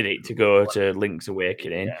wanted it to go to Link's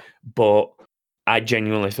Awakening, but I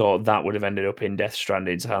genuinely thought that would have ended up in Death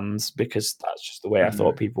Stranding's hands because that's just the way I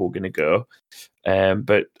thought people were going to go.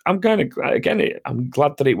 But I'm kind of I'm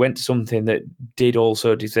glad that it went to something that did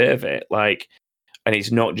also deserve it. Like, and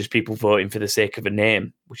it's not just people voting for the sake of a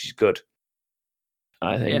name, which is good.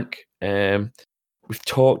 I think. We've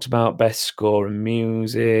talked about best score and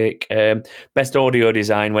music. Best audio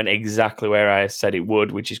design went exactly where I said it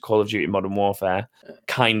would, which is Call of Duty Modern Warfare.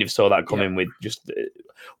 Kind of saw that coming with just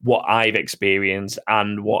what I've experienced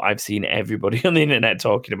and what I've seen everybody on the internet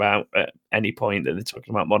talking about at any point that they're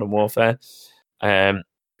talking about Modern Warfare.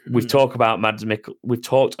 We've talked about Mads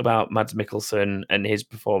Mikkelsen and his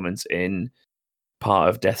performance in part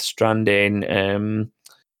of Death Stranding.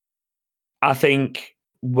 I think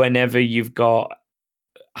whenever you've got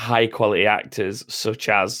high quality actors such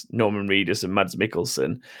as Norman Reedus and Mads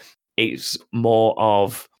Mikkelsen, it's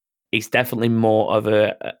definitely more of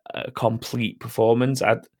a complete performance.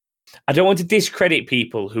 I don't want to discredit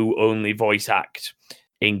people who only voice act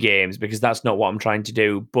in games because that's not what I'm trying to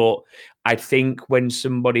do. But I think when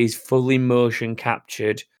somebody's fully motion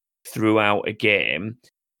captured throughout a game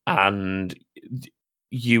and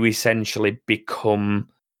you essentially become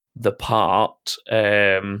the part,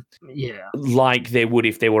 like they would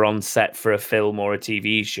if they were on set for a film or a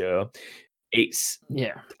TV show.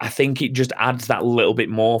 I think it just adds that little bit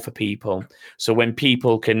more for people. So when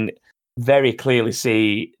people can very clearly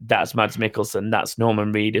see that's Mads Mikkelsen, that's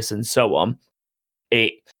Norman Reedus, and so on,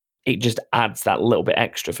 it just adds that little bit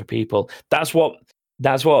extra for people. That's what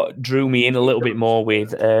drew me in a little bit more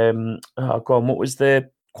with what was the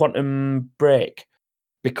Quantum Break?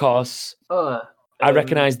 Because I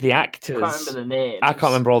recognise the actors. I can't remember the names. I can't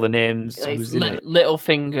remember all the names.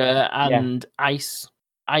 Littlefinger and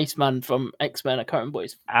Iceman from X-Men. I can't remember what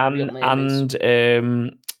his real name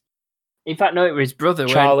is. In fact, no, it was his brother.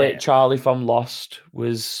 Charlie from Lost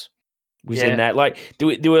was in there. Like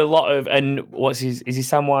there were a lot of, and is he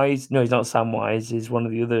Samwise? No, he's not Samwise. He's one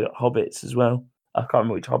of the other hobbits as well. I can't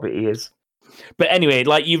remember which hobbit he is. But anyway,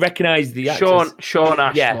 like you recognise the actors. Sean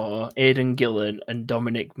Ashmore, Aidan Gillen, and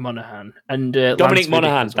Dominic Monaghan, and Dominic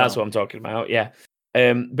Monaghan. That's what I'm talking about. Yeah,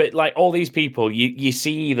 but like all these people, you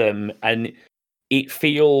see them, and it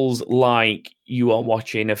feels like you are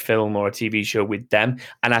watching a film or a TV show with them,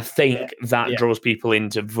 and I think that draws people in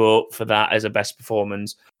to vote for that as a best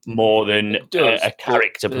performance more than a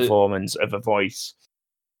character performance of a voice.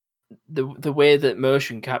 The way that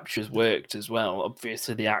motion capture's worked as well,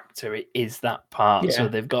 obviously the actor is that part, so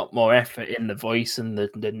they've got more effort in the voice and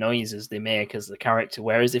the noises they make as the character,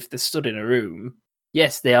 whereas if they're stood in a room,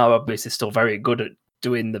 yes, they are obviously still very good at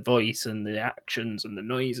doing the voice and the actions and the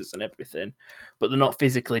noises and everything, but they're not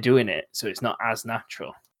physically doing it, so it's not as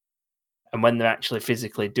natural. And when they're actually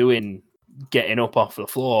physically getting up off the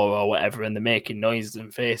floor or whatever, and they're making noises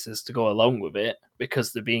and faces to go along with it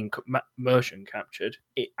because they're being motion captured,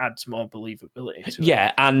 it adds more believability to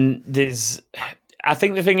it. And I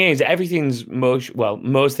think the thing is, everything's motion. Well,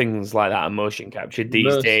 most things like that are motion captured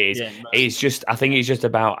these days. It's just, I think it's just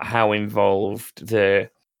about how involved the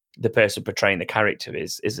person portraying the character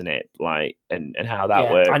is, isn't it? Like, and how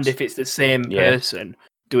that works. And if it's the same person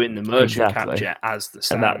doing the motion capture as the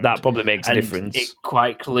sound, and that probably makes a difference. It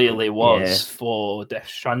quite clearly was for Death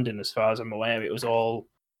Stranding, as far as I'm aware. It was all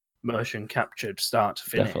motion captured, start to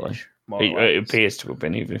finish. Definitely, it appears to have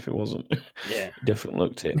been, even if it wasn't. Yeah, definitely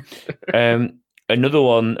looked it.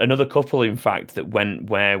 Another couple, in fact, that went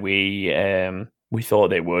where we thought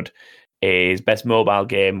they would. Is best mobile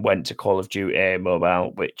game went to Call of Duty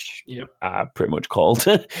Mobile, which I pretty much called.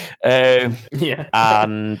 And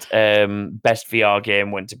best VR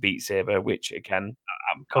game went to Beat Saber, which again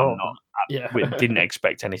we didn't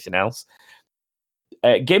expect anything else.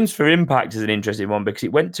 Games for Impact is an interesting one because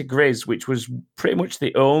it went to Grizz, which was pretty much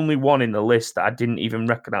the only one in the list that I didn't even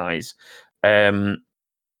recognise, and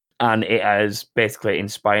it has basically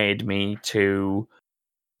inspired me to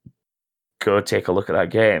go take a look at that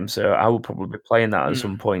game. So I will probably be playing that at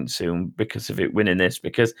some point soon because of it winning this,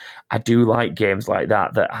 because I do like games like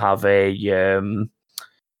that have a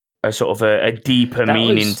sort of a deeper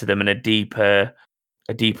meaning to them and a deeper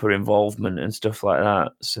involvement and stuff like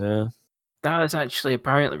that. So that was actually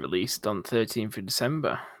apparently released on 13th of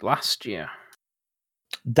December last year.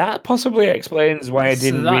 That possibly explains why I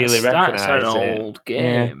didn't really recognize it. That's an old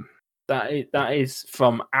game. That is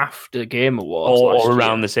from after Game Awards, or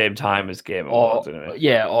around the same time as Game Awards, anyway.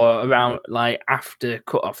 Yeah, or around like after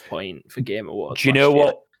cutoff point for Game Awards. Do you know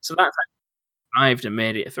what? So that's arrived and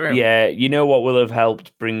made it through. Yeah, you know what will have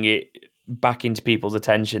helped bring it back into people's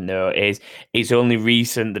attention though is it's only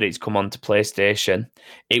recent that it's come onto PlayStation.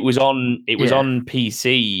 It was on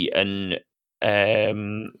PC and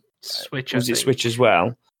Switch. Was it Switch as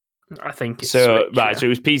well? I think it's so. Switch, right, so it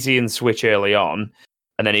was PC and Switch early on.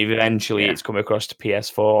 And then eventually it's come across to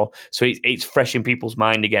PS4. So it's fresh in people's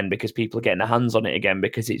mind again because people are getting their hands on it again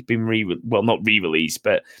because it's been not re-released,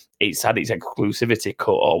 but it's had its exclusivity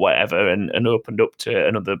cut or whatever and opened up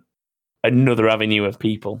to another avenue of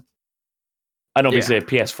people. And obviously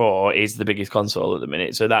PS4 is the biggest console at the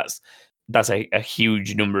minute. So that's a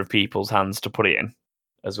huge number of people's hands to put it in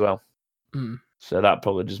as well. So that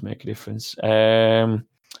probably does make a difference.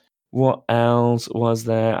 What else was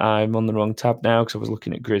there? I'm on the wrong tab now because I was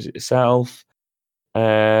looking at Grizz itself.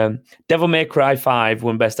 Devil May Cry 5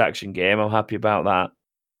 won Best Action Game. I'm happy about that.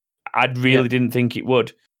 I really didn't think it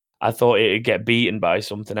would. I thought it'd get beaten by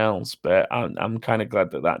something else, but I'm kind of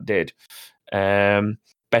glad that did.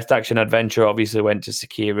 Best Action Adventure obviously went to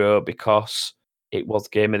Sekiro because it was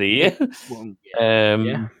Game of the Year.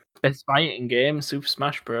 Best Fighting Game, Super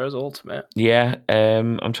Smash Bros. Ultimate. Yeah,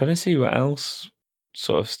 I'm trying to see what else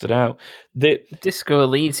sort of stood out. The Disco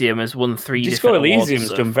Elysium has won 3 Disco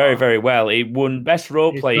Elysium's done very, very well. It won Best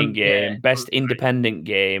Role-Playing Game, Best Independent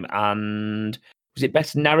Game, and Was it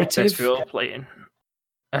best narrative? Best role playing.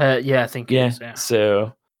 Yeah, I think it is. Yeah.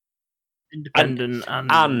 So independent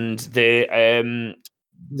and the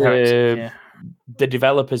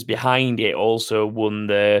developers behind it also won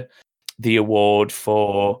the award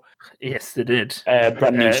for. Yes, they did.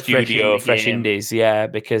 Brand new studio, Fresh Indies, yeah,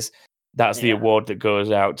 because that's the award that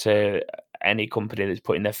goes out to any company that's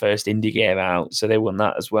putting their first indie game out. So they won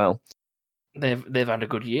that as well. They've had a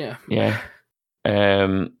good year. Yeah.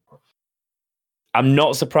 I'm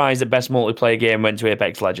not surprised that Best Multiplayer Game went to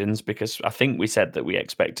Apex Legends, because I think we said that we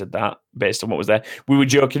expected that based on what was there. We were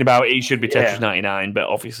joking about it should be Tetris 99, but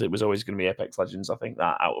obviously it was always going to be Apex Legends. I think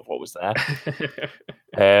that out of what was there.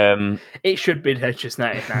 It should be Tetris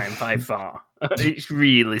 99 by far. It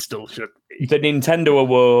really still should be. The Nintendo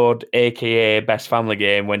Award, aka Best Family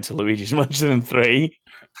Game, went to Luigi's Mansion 3.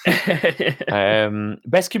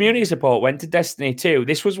 Best Community Support went to Destiny 2.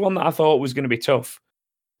 This was one that I thought was going to be tough.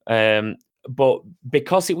 But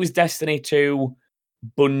because it was Destiny 2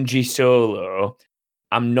 Bungie solo,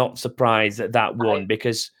 I'm not surprised that won,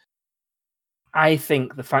 because I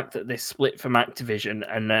think the fact that they split from Activision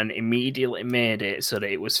and then immediately made it so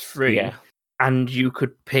that it was free, and you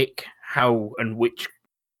could pick how and which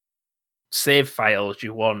save files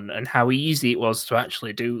you want, and how easy it was to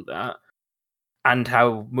actually do that, and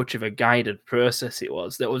how much of a guided process it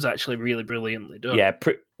was, that was actually really brilliantly done. Yeah,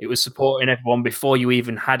 it was supporting everyone before you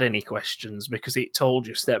even had any questions, because it told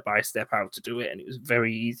you step by step how to do it, and it was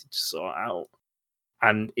very easy to sort out.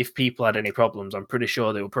 And if people had any problems, I'm pretty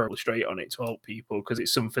sure they were probably straight on it to help people, because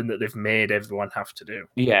it's something that they've made everyone have to do.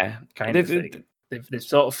 Yeah, kind of thing. They've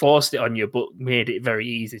sort of forced it on you, but made it very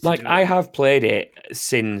easy to do. I have played it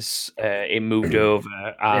since it moved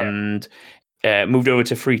over, and moved over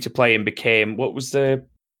to free to play, and became, what was the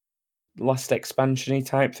last expansion-y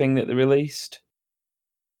type thing that they released?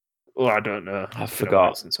 Well, I don't know. I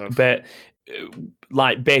forgot. But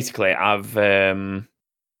basically, I've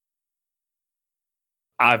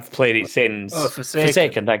played it since. Oh,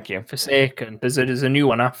 Forsaken. Thank you. Forsaken. There's a new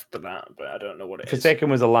one after that, but I don't know what it is. Forsaken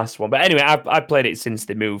was the last one. But anyway, I've played it since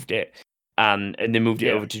they moved it, and they moved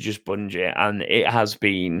it over to just Bungie, and it has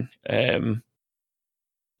been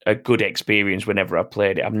a good experience whenever I've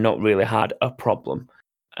played it. I've not really had a problem.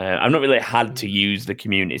 I've not really had to use the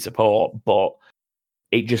community support, but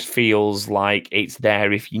it just feels like it's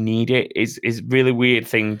there if you need it. It's a really weird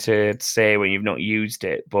thing to say when you've not used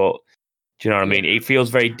it, but do you know what I mean? It feels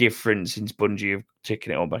very different since Bungie have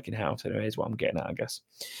taken it all back in house. Anyway, is what I'm getting at, I guess.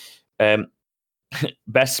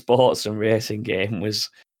 Best sports and racing game was,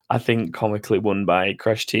 I think, comically won by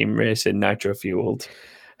Crash Team Racing Nitro Fueled.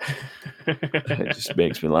 It just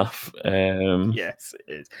makes me laugh. Yes,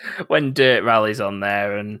 it is. When Dirt Rally's on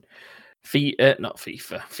there, and not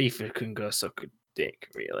FIFA. FIFA can go suck a dick,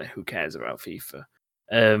 really. Who cares about FIFA?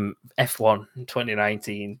 F1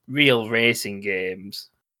 2019, real racing games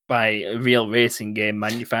by a real racing game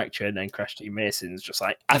manufacturer, and then Crash Team Racing is just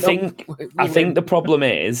like, I think the problem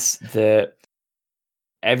is that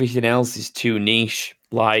everything else is too niche.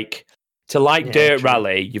 Dirt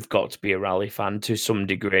Rally, you've got to be a rally fan to some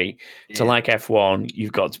degree. Yeah. To like F1,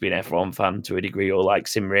 you've got to be an F1 fan to a degree, or like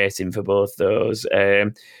sim racing for both those.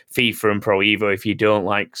 FIFA and Pro Evo, if you don't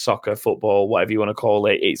like soccer, football, whatever you want to call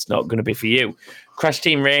it, it's not going to be for you. Crash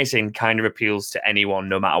Team Racing kind of appeals to anyone,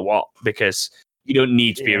 no matter what, because you don't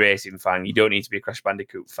need to be a racing fan. You don't need to be a Crash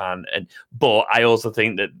Bandicoot fan. But I also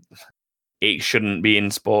think that it shouldn't be in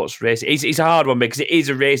sports racing. It's a hard one because it is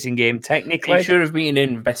a racing game, technically. It should have been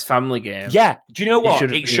in Best Family Game. Yeah. Do you know what?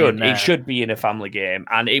 It should. It should be in a family game,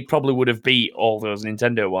 and it probably would have beat all those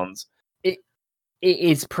Nintendo ones. It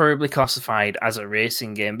is probably classified as a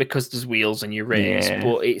racing game because there's wheels and you race,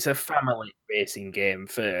 but it's a family racing game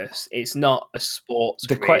first. It's not a sports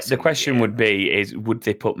The question would be, would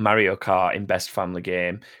they put Mario Kart in Best Family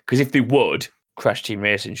Game? Because if they would, Crash Team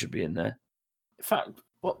Racing should be in there. In fact,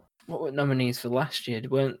 what were nominees for last year?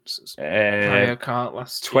 Weren't Mario Kart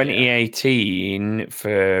last 2018 year?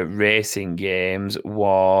 For racing games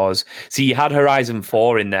was... See, you had Horizon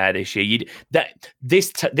 4 in there this year.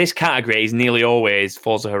 This category is nearly always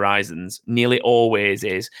Forza Horizons. Nearly always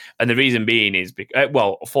is. And the reason being is...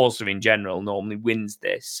 Forza in general normally wins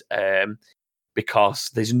this because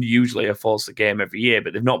there's usually a Forza game every year,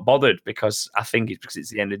 but they've not bothered because I think it's because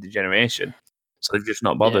it's the end of the generation. So they've just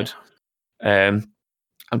not bothered. Yeah.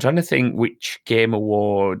 I'm trying to think which game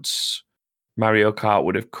awards Mario Kart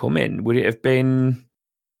would have come in. Would it have been...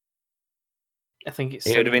 I think it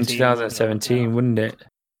would have been 2017, wouldn't it?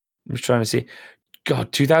 I'm just trying to see.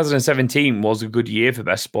 God, 2017 was a good year for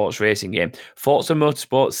Best Sports Racing Game. Forza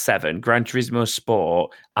Motorsport 7, Gran Turismo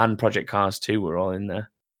Sport, and Project Cars 2 were all in there.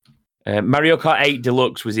 Mario Kart 8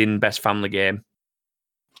 Deluxe was in Best Family Game.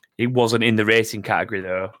 It wasn't in the racing category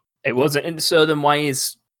though. It wasn't. So then why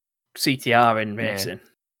is CTR in racing?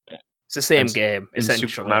 It's the same game, essentially.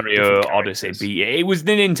 Super Mario Odyssey beat it. It was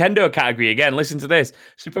the Nintendo category again. Listen to this: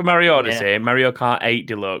 Super Mario Odyssey, Mario Kart 8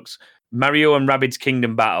 Deluxe, Mario and Rabbids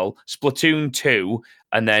Kingdom Battle, Splatoon 2,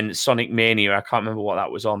 and then Sonic Mania. I can't remember what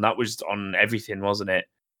that was on. That was on everything, wasn't it?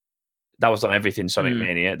 That was on everything, Sonic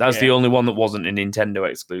Mania. That's the only one that wasn't a Nintendo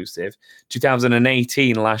exclusive.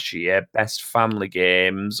 2018, last year, best family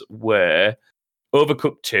games were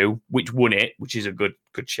Overcooked 2, which won it, which is a good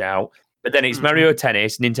shout. But then it's Mario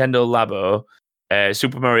Tennis, Nintendo Labo,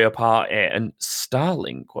 Super Mario Party, and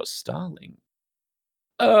Starlink. What's Starlink?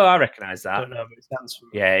 Oh, I recognise that. I don't know, but it stands for...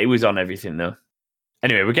 Yeah, it was on everything, though.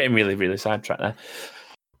 Anyway, we're getting really, really sidetracked there.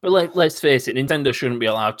 But let's face it, Nintendo shouldn't be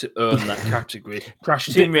allowed to own that category. Crash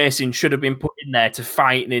Team Racing should have been put in there to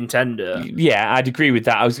fight Nintendo. Yeah, I'd agree with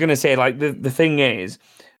that. I was going to say, like, the thing is,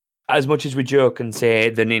 as much as we joke and say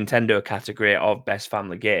the Nintendo category of best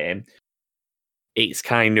family game, it's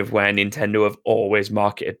kind of where Nintendo have always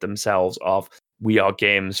marketed themselves of, we are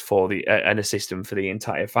games for and a system for the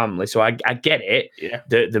entire family. So I get it. Yeah.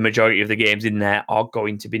 The majority of the games in there are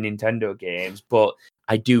going to be Nintendo games, but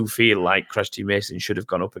I do feel like Crash Team Racing should have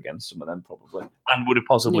gone up against some of them probably, and would have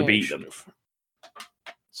possibly beat them.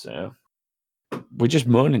 So we're just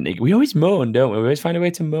moaning. We always moan, don't we? We always find a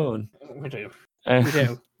way to moan. We do. We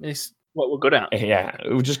do. It's what we're good at. Yeah,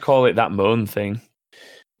 we'll just call it that moan thing.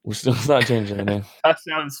 We'll still start changing the name. That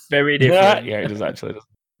sounds very different. Yeah, it does actually.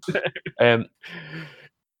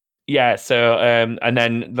 Yeah, so and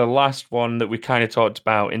then the last one that we kind of talked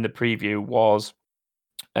about in the preview was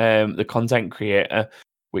the content creator,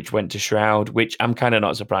 which went to Shroud, which I'm kind of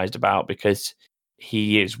not surprised about because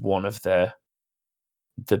he is one of the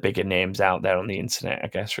bigger names out there on the internet, I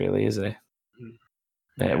guess, really, isn't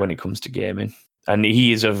he? When it comes to gaming, and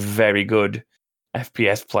he is a very good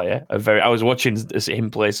FPS player. I was watching him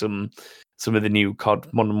play some of the new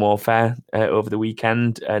COD Modern Warfare over the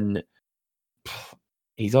weekend, and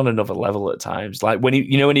he's on another level at times. Like when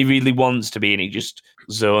he really wants to be and he just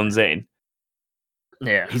zones in.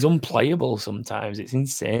 Yeah, he's unplayable sometimes. It's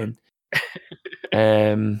insane.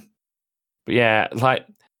 But yeah, like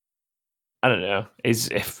I don't know.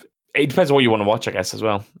 If it depends on what you want to watch, I guess as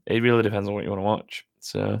well. It really depends on what you want to watch.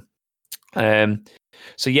 So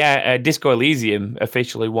yeah, Disco Elysium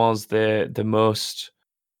officially was the most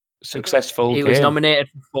successful. It was nominated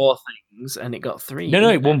for 4 things and it got 3. No,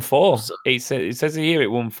 it won 4. It says here it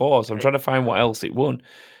won 4. So I'm trying to find what else it won.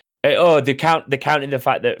 They're counting the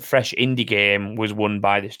fact that Fresh Indie Game was won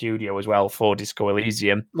by the studio as well for Disco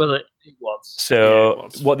Elysium. Well, it was. So it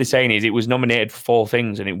was. What they're saying is it was nominated for 4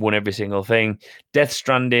 things and it won every single thing. Death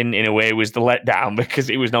Stranding, in a way, was the letdown because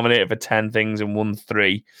it was nominated for 10 things and won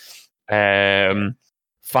 3.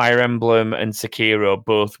 Fire Emblem and Sekiro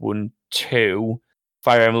both won 2.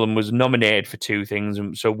 Fire Emblem was nominated for 2 things,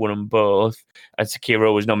 and so won them both. And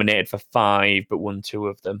Sekiro was nominated for 5, but won 2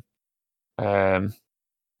 of them.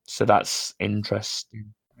 So that's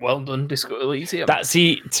interesting. Well done, Disco Elysium.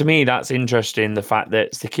 To me, that's interesting. The fact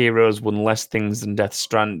that Sekiro's won less things than Death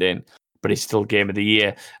Stranding, but it's still Game of the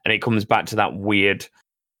Year, and it comes back to that weird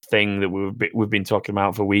thing that we've been talking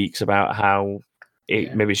about for weeks about how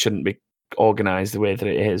it maybe shouldn't be organized the way that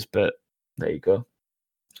it is. But there you go.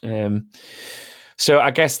 So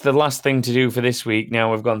I guess the last thing to do for this week,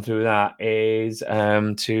 now we've gone through that, is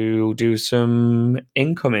to do some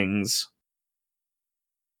incomings.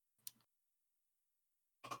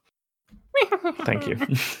 Thank you.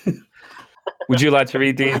 Would you like to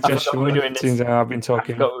read these, Joshua? I've been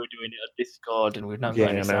talking. I forgot we were doing it on Discord and we've not got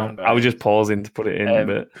any sound. I was just pausing to put it in,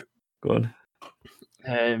 but go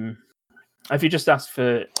on. Have you just asked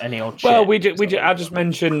for any old shit? Well, I just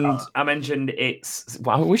mentioned. I mentioned it's.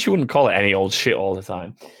 Well, I wish you wouldn't call it any old shit all the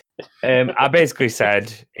time. I basically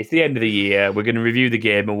said it's the end of the year. We're going to review the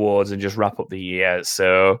Game Awards and just wrap up the year.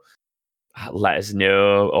 So let us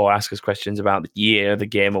know or ask us questions about the year, the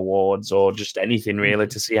Game Awards, or just anything really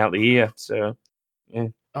to see out the year. So, yeah.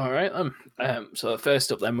 All right. So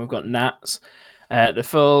first up, then we've got Nats.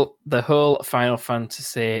 The whole Final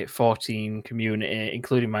Fantasy 14 community,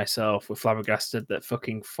 including myself, were flabbergasted that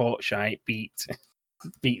fucking Fortnite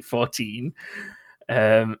beat 14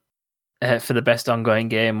 for the best ongoing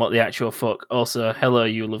game. What the actual fuck? Also, hello,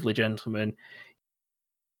 you lovely gentlemen.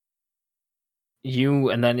 You,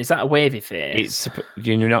 and then is that a wavy face?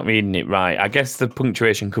 You're not reading it right. I guess the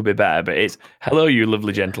punctuation could be better, but it's hello, you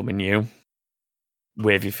lovely gentleman. You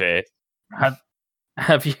wavy face.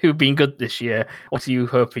 Have you been good this year? What are you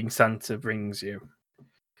hoping Santa brings you?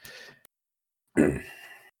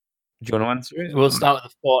 Do you want to answer it? We'll start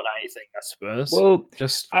with the Fortnite thing, I suppose. Well,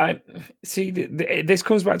 just I see. This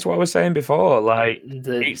comes back to what I was saying before. Like,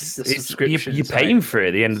 the subscription. You're paying for it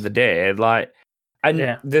at the end of the day. Like, and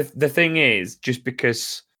Yeah. the thing is, just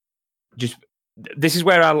because this is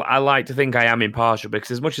where I like to think I am impartial, because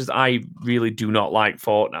as much as I really do not like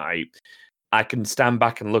Fortnite, I can stand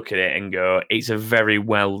back and look at it and go, it's a very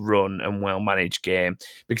well run and well managed game.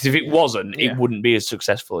 Because if it wasn't, it wouldn't be as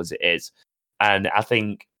successful as it is. And I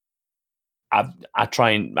think I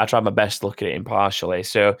try my best to look at it impartially.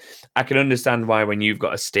 So I can understand why when you've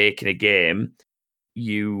got a stake in a game,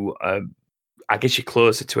 you I guess you're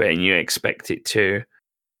closer to it and you expect it to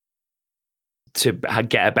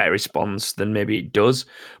get a better response than maybe it does.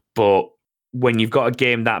 But when you've got a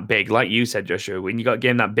game that big, like you said, Joshua, when you've got a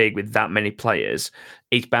game that big with that many players,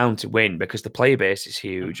 it's bound to win because the player base is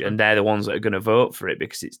huge and they're the ones that are going to vote for it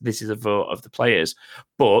because this is a vote of the players.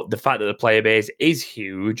 But the fact that the player base is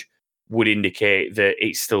huge would indicate that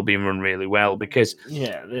it's still being run really well because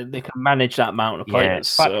they can manage that amount of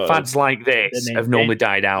players. Fads like this have normally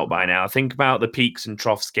died out by now. Think about the peaks and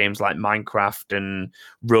troughs games like Minecraft and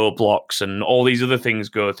Roblox and all these other things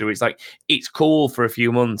go through. It's like it's cool for a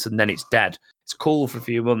few months and then it's dead. It's cool for a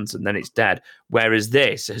few months and then it's dead. Whereas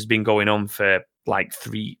this has been going on for like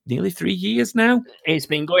nearly 3 years now. It's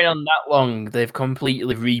been going on that long. They've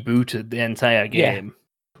completely rebooted the entire game.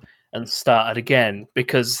 And started again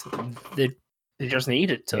because they just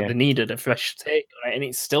needed to. They needed a fresh take on it, and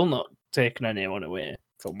it's still not taken anyone away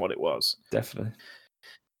from what it was. Definitely.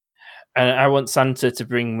 And I want Santa to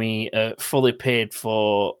bring me a fully paid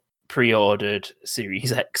for pre-ordered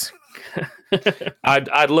Series X.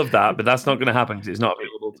 I'd love that, but that's not going to happen because it's not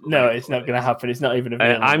available. No, it's not going to happen. It's not even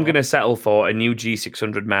available. I'm going to settle for a new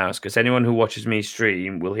G600 mouse because anyone who watches me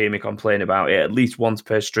stream will hear me complain about it at least once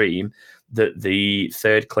per stream. That the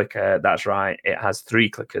third clicker, that's right, it has 3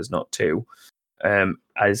 clickers, not 2,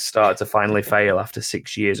 has started to finally fail after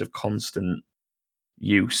 6 years of constant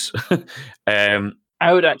use.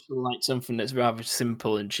 I would actually like something that's rather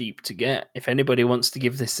simple and cheap to get. If anybody wants to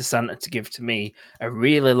give this to Santa to give to me, a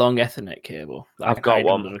really long Ethernet cable. I've got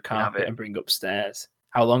one under the carpet and bring upstairs.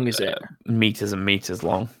 How long is it? Meters and meters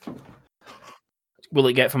long. Will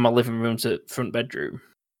it get from my living room to front bedroom?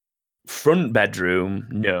 Front bedroom?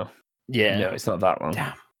 No. Yeah. No, it's not that long.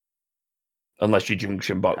 Damn. Unless you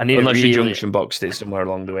junction box. You junction boxed it somewhere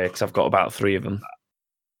along the way, because I've got about 3 of them.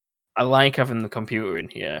 I like having the computer in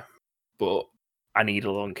here, but I need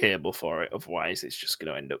a long cable for it. Otherwise, it's just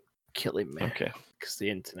going to end up killing me. Okay. Because the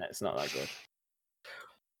internet's not that good.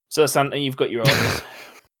 So, Santa, you've got your orders.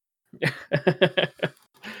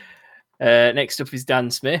 Next up is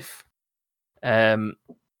Dan Smith.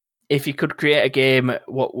 If you could create a game,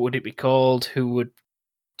 what would it be called? Who would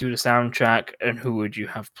do the soundtrack, and who would you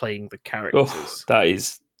have playing the characters? Oh, that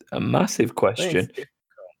is a massive question.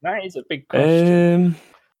 That is a big question.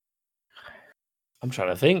 I'm trying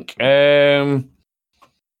to think.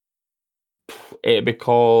 It'd be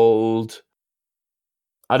called.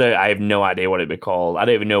 I have no idea what it'd be called. I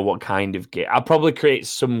don't even know what kind of game. I'll probably create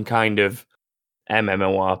some kind of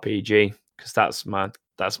MMORPG because that's my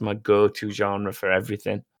go-to genre for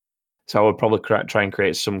everything. So I would probably try and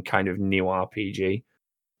create some kind of new RPG.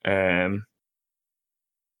 I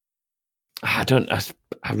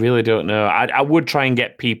really don't know. I would try and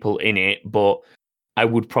get people in it, but I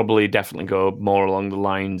would probably definitely go more along the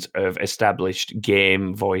lines of established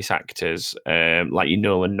game voice actors, like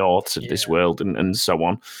Nolan Norths of this world and so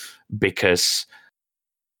on, because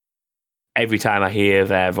every time I hear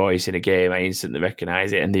their voice in a game, I instantly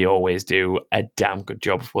recognize it, and they always do a damn good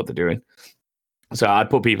job of what they're doing. So I'd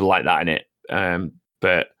put people like that in it,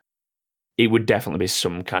 but it would definitely be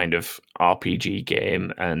some kind of RPG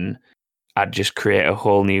game, and I'd just create a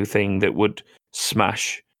whole new thing that would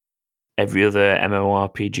smash every other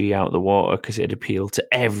MMORPG out of the water because it'd appeal to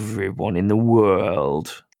everyone in the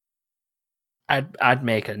world. I'd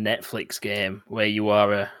make a Netflix game where you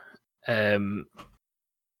are an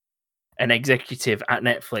executive at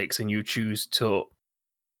Netflix and you choose to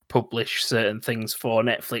publish certain things for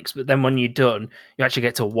Netflix, but then when you're done, you actually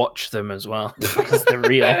get to watch them as well because they're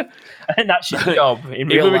real. And that's your job in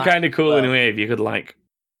real life. It would be kind of cool in a way if you could like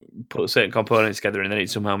put certain components together and then it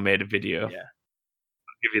somehow made a video. Yeah.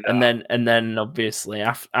 Give you that. And then obviously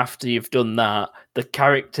after you've done that, the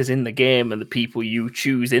characters in the game and the people you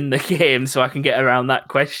choose in the game, so I can get around that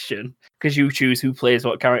question because you choose who plays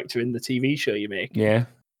what character in the TV show you make. Yeah.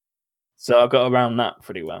 So I've got around that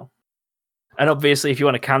pretty well. And obviously, if you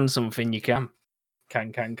want to can something, you can.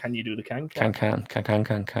 Can you do the can?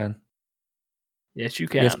 Can. Yes, you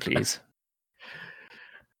can. Yes, please.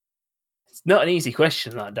 It's not an easy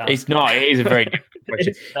question, that, Dan. It's not. It is a very difficult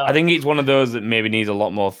question. I think it's one of those that maybe needs a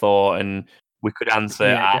lot more thought, and we could answer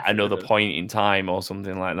at another point in time or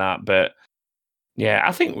something like that. But yeah,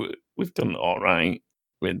 I think we've done all right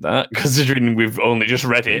with that, considering we've only just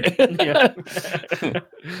read it.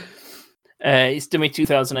 It's Dummy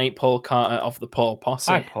 2008 Paul Carter of the Paul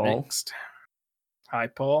Posse. Hi, Paul. Next. Hi,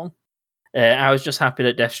 Paul. I was just happy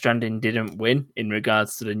that Death Stranding didn't win in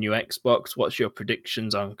regards to the new Xbox. What's your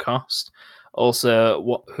predictions on cost?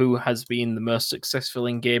 Also, who has been the most successful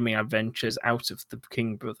in gaming adventures out of the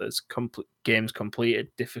King Brothers? Games completed,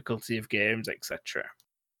 difficulty of games, etc.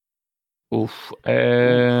 Oof.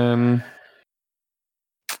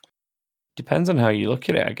 Depends on how you look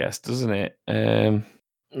at it, I guess, doesn't it?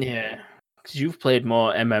 Yeah, because you've played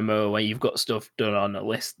more MMO where you've got stuff done on a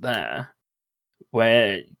list there,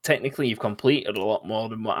 where technically you've completed a lot more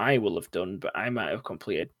than what I will have done, but I might have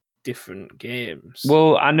completed different games.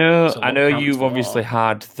 Well, I know you've obviously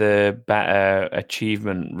had the better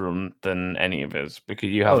achievement run than any of us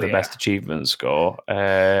because you have the best achievement score.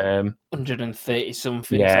 130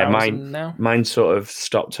 something. Yeah, mine sort of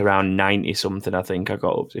stopped around 90 something. I think I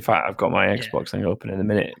got up. In fact, I've got my Xbox thing open in a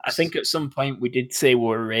minute. I think at some point we did say we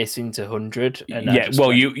were racing to 100. And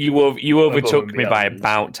you overtook me by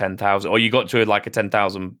about 10,000, or you got to like a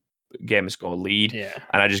 10,000 gamer score lead. Yeah,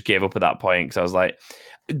 and I just gave up at that point because I was like,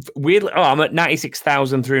 weirdly, I'm at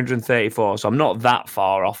 96,334, so I'm not that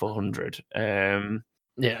far off 100.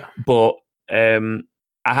 But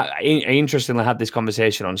I interestingly had this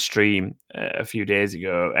conversation on stream a few days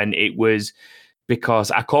ago, and it was because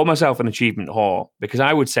I call myself an achievement whore, because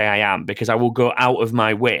I would say I am, because I will go out of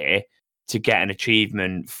my way to get an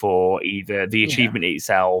achievement for either the achievement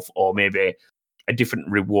itself or maybe a different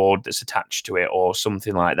reward that's attached to it or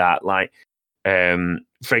something like that. Like,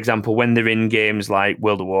 for example, when they're in games like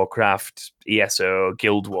World of Warcraft, ESO,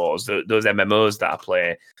 Guild Wars, those MMOs that I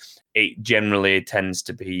play, it generally tends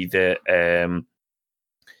to be that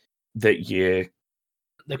you're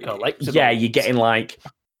getting like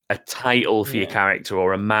a title for your character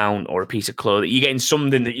or a mount or a piece of clothing. You're getting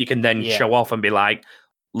something that you can then show off and be like,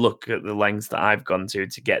 look at the lengths that I've gone to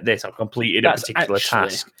get this. I've completed a particular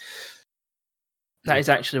task. That is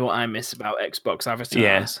actually what I miss about Xbox avatars.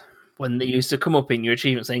 Yeah. When they used to come up in your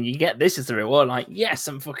achievement saying, you get this as the reward, like, yes,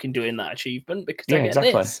 I'm fucking doing that achievement because I get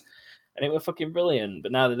this. And it was fucking brilliant,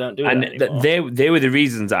 but now they don't do that anymore. They were the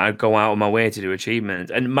reasons that I'd go out of my way to do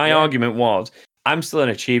achievements. And my argument was, I'm still an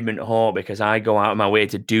achievement whore because I go out of my way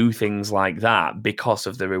to do things like that because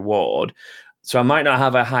of the reward. So I might not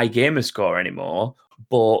have a high gamer score anymore,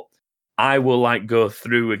 but I will like go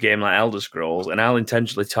through a game like Elder Scrolls and I'll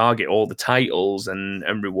intentionally target all the titles and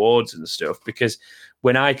rewards and stuff, because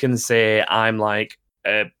when I can say I'm like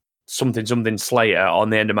something Slayer on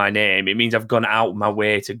the end of my name, it means I've gone out of my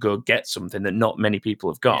way to go get something that not many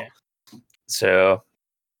people have got. Yeah. So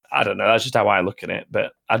I don't know. That's just how I look at it.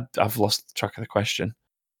 But I've lost track of the question.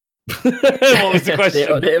 What was the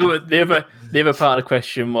question? the other part of the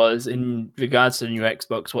question was in regards to the new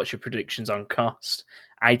Xbox. What's your predictions on cost?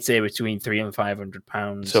 I'd say between £300 and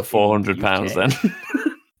 £500. So £400 then.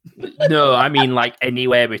 No, I mean like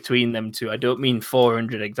anywhere between them two. I don't mean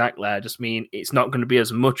 400 exactly. I just mean it's not going to be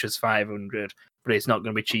as much as 500, but it's not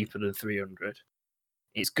going to be cheaper than 300.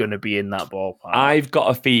 It's going to be in that ballpark. I've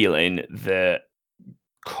got a feeling that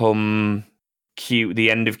come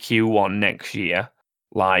the end of Q1 next year,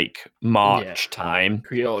 like March time,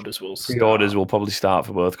 pre-orders will probably start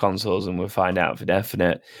for both consoles, and we'll find out for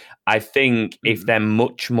definite. I think if they're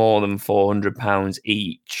much more than £400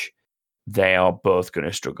 each, they are both going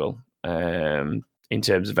to struggle in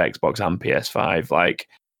terms of Xbox and PS5. Like,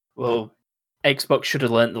 well, Xbox should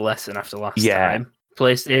have learnt the lesson after last time.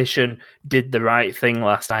 PlayStation did the right thing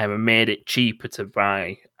last time and made it cheaper to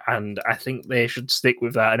buy, and I think they should stick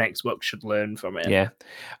with that, and Xbox should learn from it. Yeah,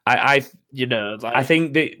 I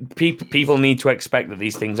think that people need to expect that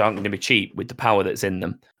these things aren't going to be cheap with the power that's in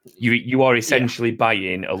them. You are essentially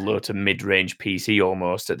buying a low to mid-range PC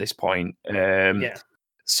almost at this point.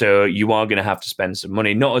 So you are going to have to spend some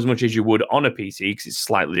money, not as much as you would on a PC because it's a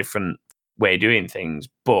slightly different way of doing things,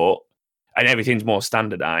 and everything's more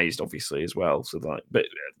standardized, obviously, as well. So, but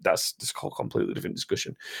that's a whole completely different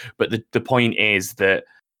discussion. But the point is that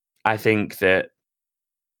I think that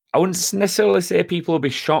I wouldn't necessarily say people will be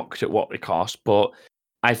shocked at what they cost, but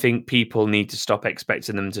I think people need to stop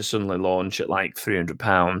expecting them to suddenly launch at like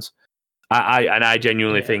 £300. I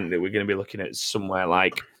genuinely think that we're going to be looking at somewhere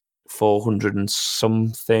like 400 and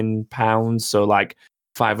something pounds. So like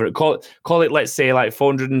 500. Call it. Let's say like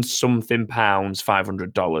 400 and something pounds,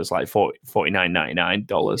 $500, like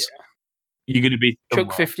 $49.99. you're going to be chuck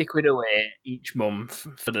 £50 away each month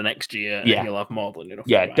for the next year, and you'll have more than enough.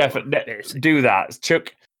 Yeah, definitely do that.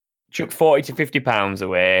 Chuck £40 to £50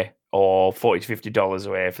 away, or $40 to $50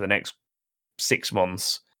 away for the next 6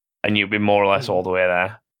 months, and you'll be more or less all the way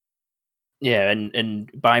there. Yeah, and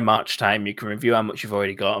by March time, you can review how much you've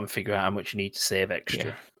already got and figure out how much you need to save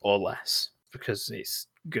extra or less, because it's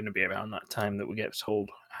going to be around that time that we get told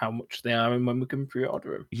how much they are and when we can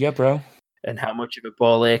pre-order them. Yeah, bro. And how much of a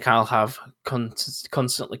ball ache I'll have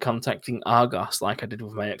constantly contacting Argos like I did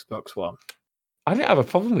with my Xbox One. I didn't have a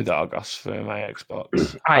problem with Argos for my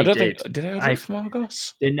Xbox. I did. Did I order it from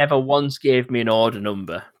Argos? They never once gave me an order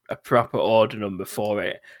number, a proper order number for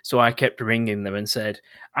it. So I kept ringing them and said,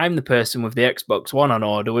 I'm the person with the Xbox One on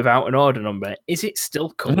order without an order number. Is it still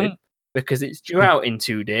coming? Mm-hmm. Because it's due out in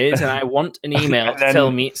 2 days, and I want an email to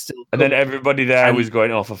tell me it's still coming. And then everybody there was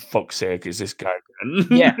going, oh, for fuck's sake, is this guy again?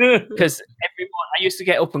 Yeah, because every morning I used to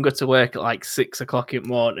get up and go to work at like 6 o'clock in the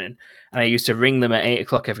morning, and I used to ring them at 8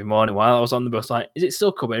 o'clock every morning while I was on the bus, like, is it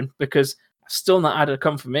still coming? Because I've still not had a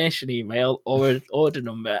confirmation email or an order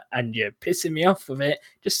number, and you're pissing me off with it.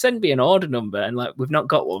 Just send me an order number, and like, we've not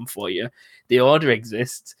got one for you. The order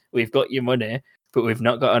exists, we've got your money, but we've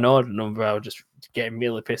not got an order number. I was just getting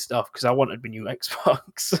really pissed off because I wanted my new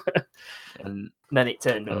Xbox. And then it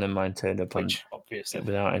turned up. And then mine turned up, obviously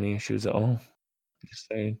without any issues at all. Just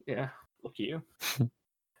saying. Yeah, look at you.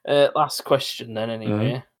 Last question then,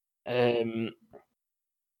 anyway. Mm-hmm.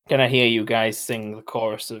 Can I hear you guys sing the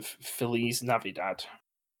chorus of Feliz Navidad?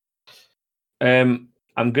 I'm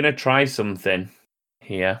going to try something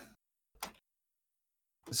here.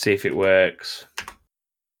 See if it works.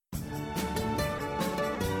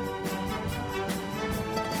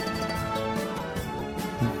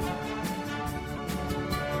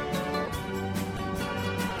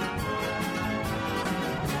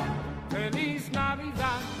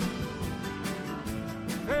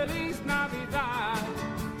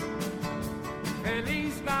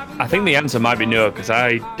 I think the answer might be no, because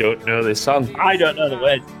I don't know this song. I don't know the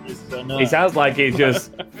words. It sounds like it's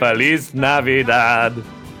just Feliz Navidad,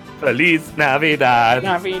 Feliz Navidad,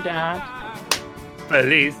 Navidad,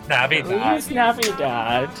 Feliz Navidad, Feliz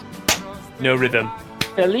Navidad. No rhythm.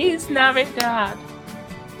 Feliz Navidad.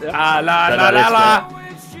 La la la la la.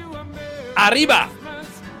 Arriba.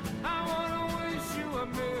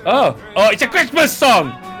 Oh, it's a Christmas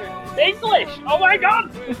song. English. Oh my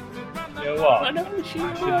God. You know what? I wish you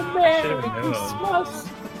a Merry Christmas.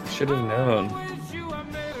 Should have known.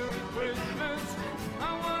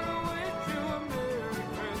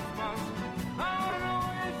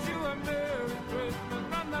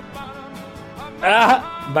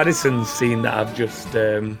 Madison's seen that I've just.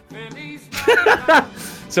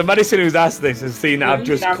 So Madison, who's asked this, has seen that I've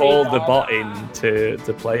just called the bot in to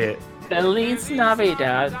play it. Feliz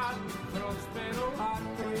Navidad.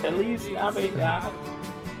 Feliz Navidad.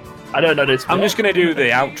 I don't know this. I'm just going to do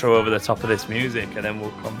the outro over the top of this music, and then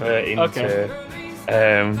we'll convert into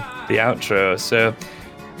the outro. So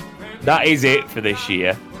that is it for this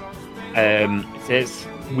year. It is.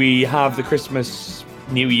 We have the Christmas,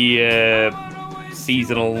 New Year,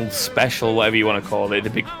 seasonal special, whatever you want to call it,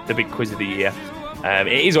 the big quiz of the year. It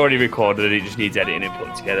is already recorded. It just needs editing and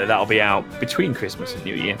put together. That'll be out between Christmas and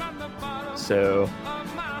New Year. So.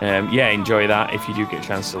 Enjoy that if you do get a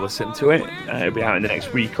chance to listen to it. It'll be out in the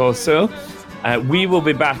next week or so. We will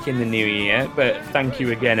be back in the new year, but thank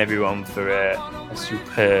you again, everyone, for a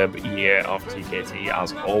superb year of TKT,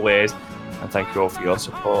 as always. And thank you all for your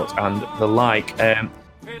support and the like.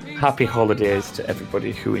 Happy holidays to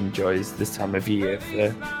everybody who enjoys this time of year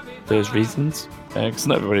for those reasons, because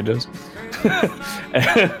not everybody does.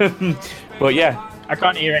 But yeah. I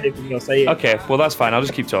can't hear anything you're saying. Okay, well, that's fine. I'll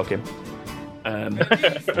just keep talking. I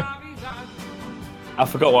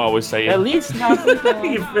forgot what I was saying. At least you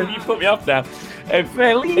put me off now. If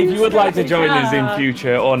you would like to join us in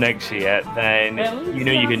future or next year, then you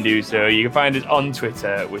know you can do so. You can find us on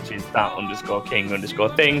Twitter, which is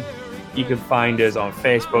that_king_thing. You can find us on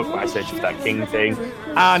Facebook by searching for That King Thing,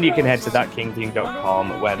 and you can head to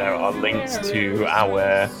thatkingthing.com, where there are links to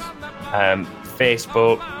our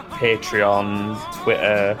Facebook, Patreon,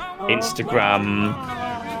 Twitter, Instagram,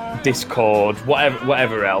 Discord,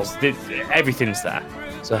 whatever else. Everything's there,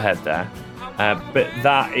 so head there. But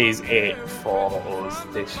that is it for us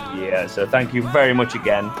this year. So thank you very much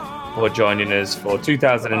again for joining us for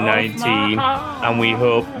 2019, and we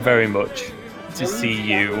hope very much to see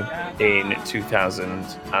you in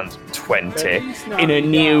 2020 in a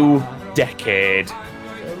new decade.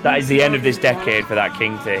 That is the end of this decade for That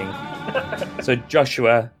King Thing. So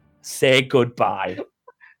Joshua, say goodbye.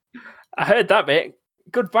 I heard that bit.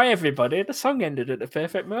 Goodbye, everybody. The song ended at the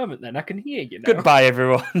perfect moment. Then I can hear you now. Goodbye,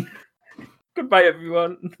 everyone. Goodbye,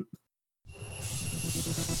 everyone.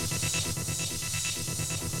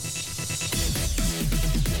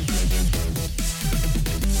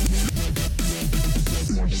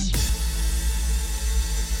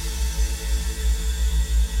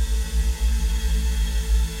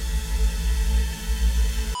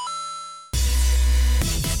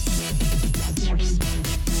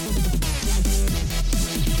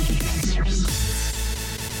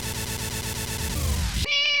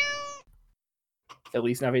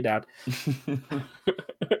 Feliz Navidad.